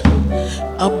 Lord.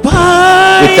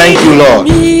 We thank you, Lord.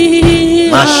 We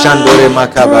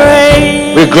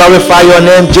glorify your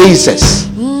name, Jesus.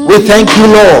 We thank you,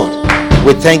 Lord.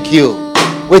 We thank you.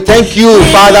 We thank you,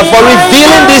 Father, for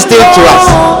revealing this thing to us.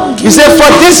 You say,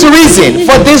 for this reason,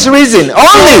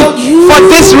 only for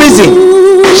this reason,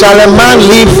 shall a man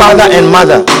leave father and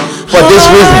mother. For this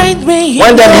reason,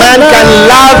 when the man can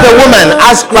love the woman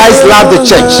as Christ loved the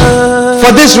church,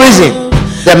 for this reason,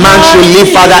 the man should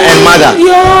leave father and mother.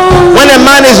 When a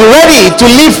man is ready to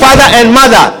leave father and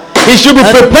mother, he should be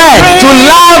prepared to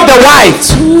love the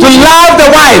wife,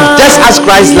 just as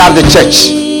Christ loved the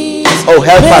church. Oh,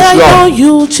 help us, Lord.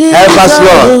 Help us,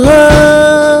 Lord.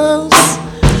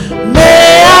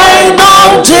 May I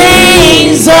know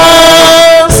Jesus.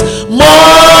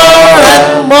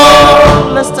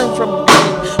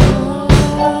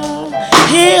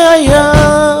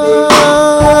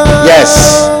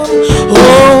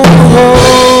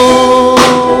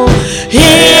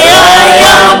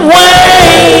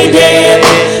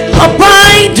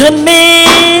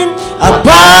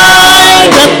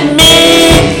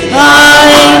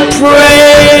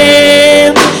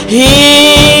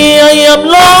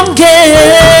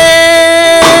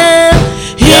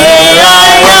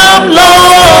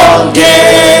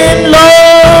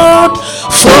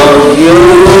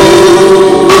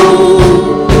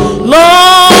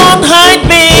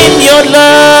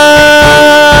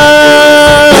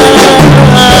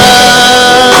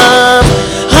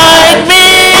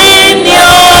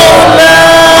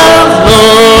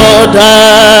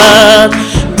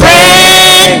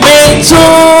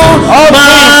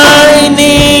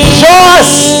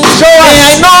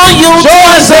 you. Show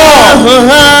us,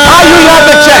 Lord, how you love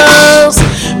the church.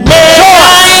 May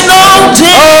I know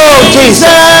Oh, Jesus.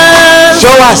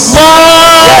 Show us. more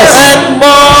and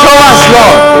more. Show us,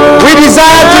 Lord. We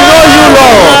desire to know you,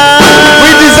 Lord. We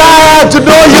desire to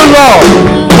know you, Lord.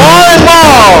 More and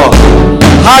more.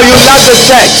 How you love the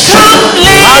church.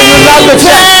 How you love the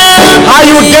church. How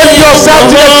you gave yourself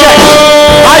to the church.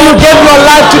 How you gave your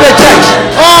life to the church.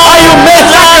 How you made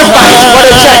sacrifice for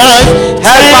the church.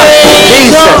 Help us,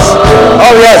 Jesus.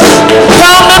 Oh, yes.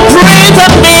 Come and breathe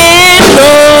on me,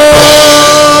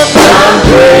 Lord.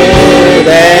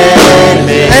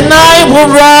 And I will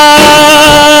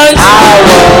rise.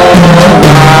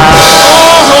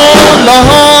 Oh,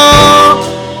 Lord.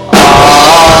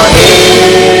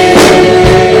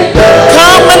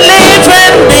 Come and live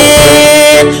in me.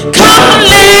 Come and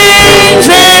live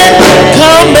in.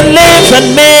 Come and live in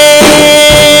me.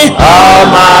 All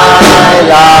my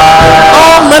life.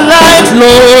 All my life,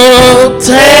 Lord,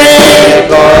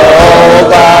 take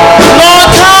over. Lord,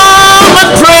 come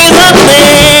and breathe on me.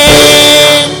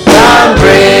 Come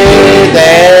breathe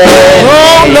in.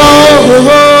 Oh,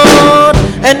 Lord,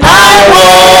 and I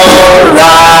will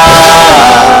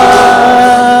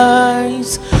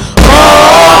rise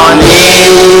on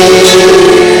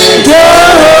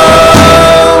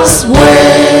God's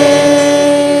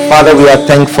way. Father, we are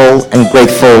thankful and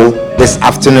grateful this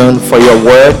afternoon for your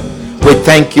word. We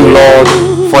thank you, Lord,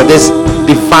 for this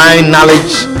divine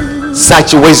knowledge,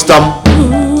 such wisdom,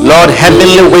 Lord,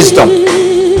 heavenly wisdom.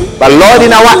 But Lord,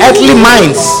 in our earthly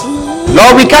minds,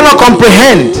 Lord, we cannot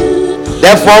comprehend.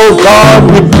 Therefore, God,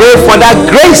 we pray for that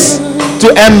grace to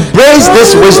embrace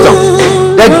this wisdom,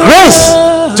 the grace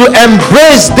to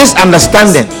embrace this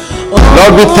understanding.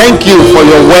 Lord, we thank you for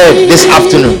your word this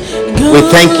afternoon. We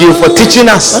thank you for teaching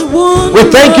us. We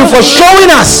thank you for showing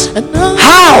us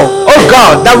how, oh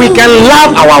God, that we can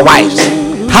love our wives.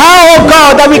 How, oh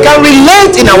God, that we can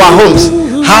relate in our homes.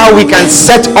 How we can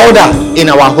set order in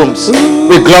our homes.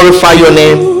 We glorify your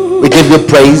name. We give you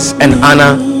praise and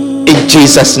honor in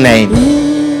Jesus' name.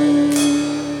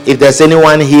 If there's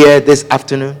anyone here this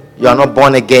afternoon, you are not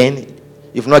born again,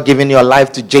 you've not given your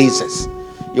life to Jesus,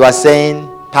 you are saying,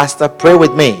 Pastor, pray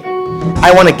with me.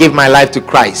 I want to give my life to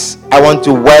Christ. I want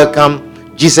to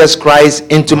welcome Jesus Christ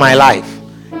into my life.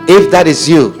 If that is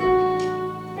you,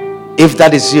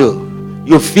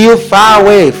 you feel far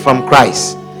away from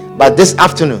Christ, but this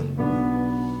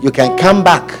afternoon you can come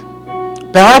back.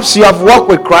 Perhaps you have walked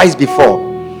with Christ before,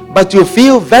 but you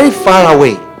feel very far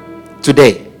away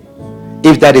today.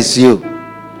 If that is you,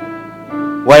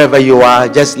 wherever you are,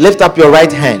 just lift up your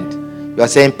right hand. You are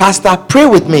saying, Pastor, pray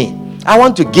with me. I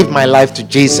want to give my life to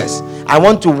Jesus. I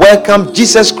want to welcome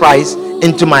Jesus Christ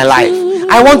into my life.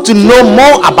 I want to know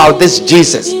more about this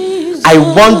Jesus. I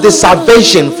want the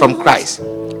salvation from Christ.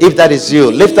 If that is you,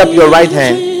 lift up your right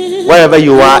hand wherever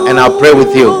you are and I'll pray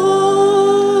with you.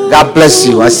 God bless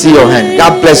you. I see your hand.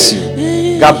 God bless you.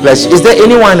 God bless you. Is there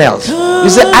anyone else? You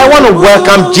say, I want to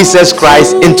welcome Jesus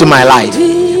Christ into my life.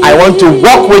 I want to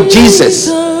walk with Jesus.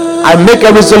 I make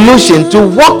a resolution to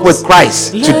walk with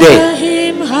Christ today.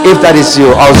 If that is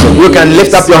you also, you can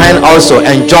lift up your hand also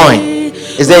and join.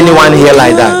 Is there anyone here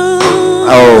like that?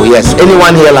 Oh yes,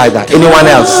 anyone here like that? Anyone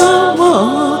else?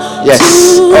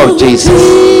 Yes. Oh Jesus,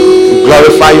 we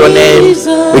glorify your name.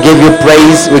 We give you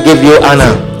praise. We give you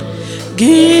honor.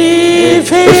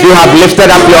 If you have lifted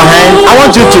up your hand, I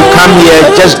want you to come here.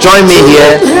 Just join me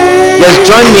here. Just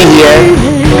join me here.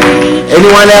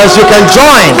 Anyone else, you can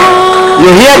join. You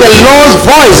hear the Lord's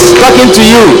voice talking to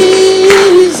you.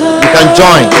 You can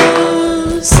join.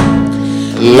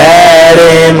 Let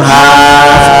him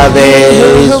have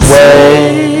his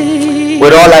way.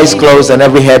 With all eyes closed and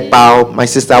every head bowed, my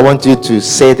sister, I want you to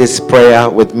say this prayer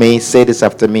with me. Say this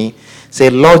after me. Say,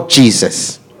 Lord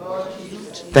Jesus,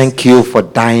 thank you for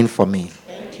dying for me.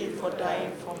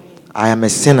 I am a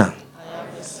sinner.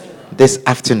 This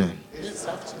afternoon,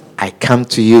 I come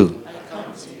to you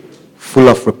full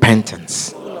of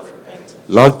repentance.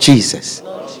 Lord Jesus,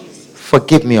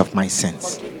 forgive me of my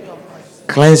sins.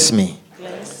 Cleanse me.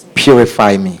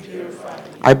 Purify me.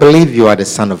 I believe you are the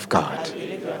Son of God.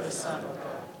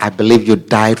 I believe you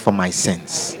died for my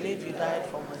sins.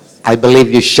 I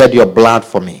believe you shed your blood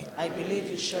for me.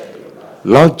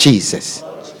 Lord Jesus,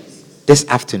 this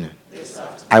afternoon,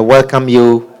 I welcome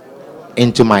you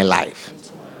into my life.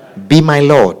 Be my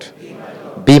Lord.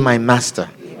 Be my Master.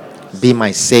 Be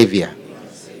my Savior.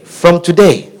 From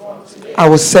today, I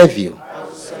will serve you.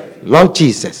 Lord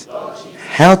Jesus,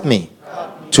 help me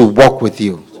to walk with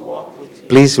you.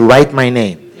 Please write my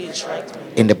name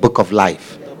in the book of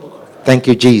life. Thank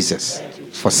you, Jesus,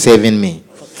 for saving me.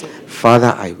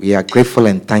 Father, we are grateful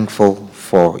and thankful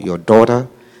for your daughter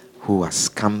who has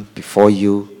come before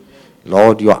you.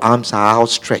 Lord, your arms are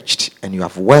outstretched and you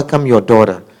have welcomed your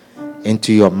daughter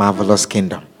into your marvelous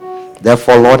kingdom.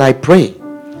 Therefore, Lord, I pray,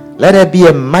 let there be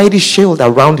a mighty shield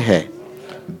around her.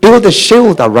 Build a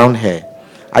shield around her.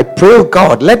 I pray,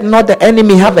 God, let not the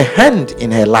enemy have a hand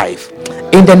in her life.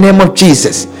 In the name of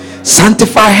Jesus,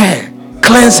 sanctify her,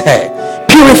 cleanse her,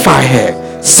 purify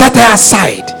her, set her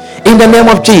aside. In the name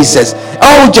of Jesus.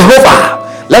 Oh, Jehovah,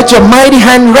 let your mighty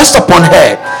hand rest upon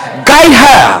her. Guide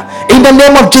her. In the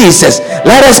name of Jesus.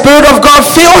 Let the Spirit of God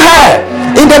fill her.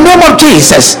 In the name of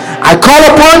Jesus. I call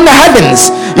upon the heavens.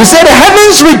 You say the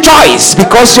heavens rejoice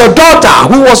because your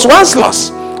daughter who was once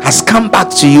lost has come back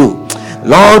to you.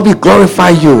 Lord, we glorify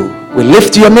you. We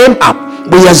lift your name up.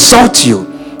 We exalt you.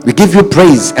 We give you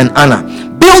praise and honor.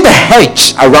 Build a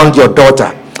hedge around your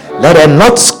daughter. Let her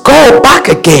not go back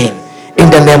again. In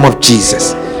the name of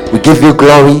Jesus. We give you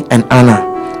glory and honor.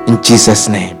 In Jesus'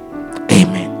 name.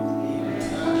 Amen.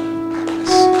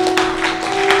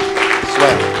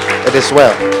 It is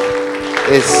well.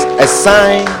 It's a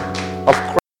sign of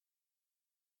Christ.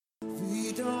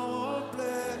 We don't want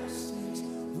blessings,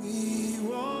 we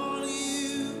want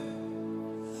you.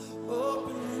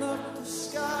 Open up the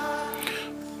sky.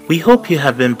 We hope you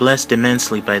have been blessed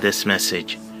immensely by this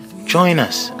message. Join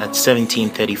us at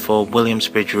 1734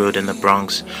 Williamsbridge Road in the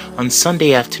Bronx on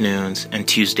Sunday afternoons and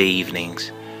Tuesday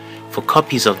evenings. For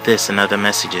copies of this and other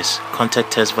messages,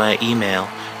 contact us via email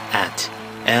at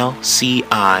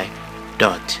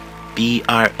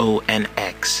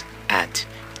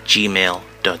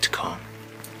lci.bronx@gmail.com.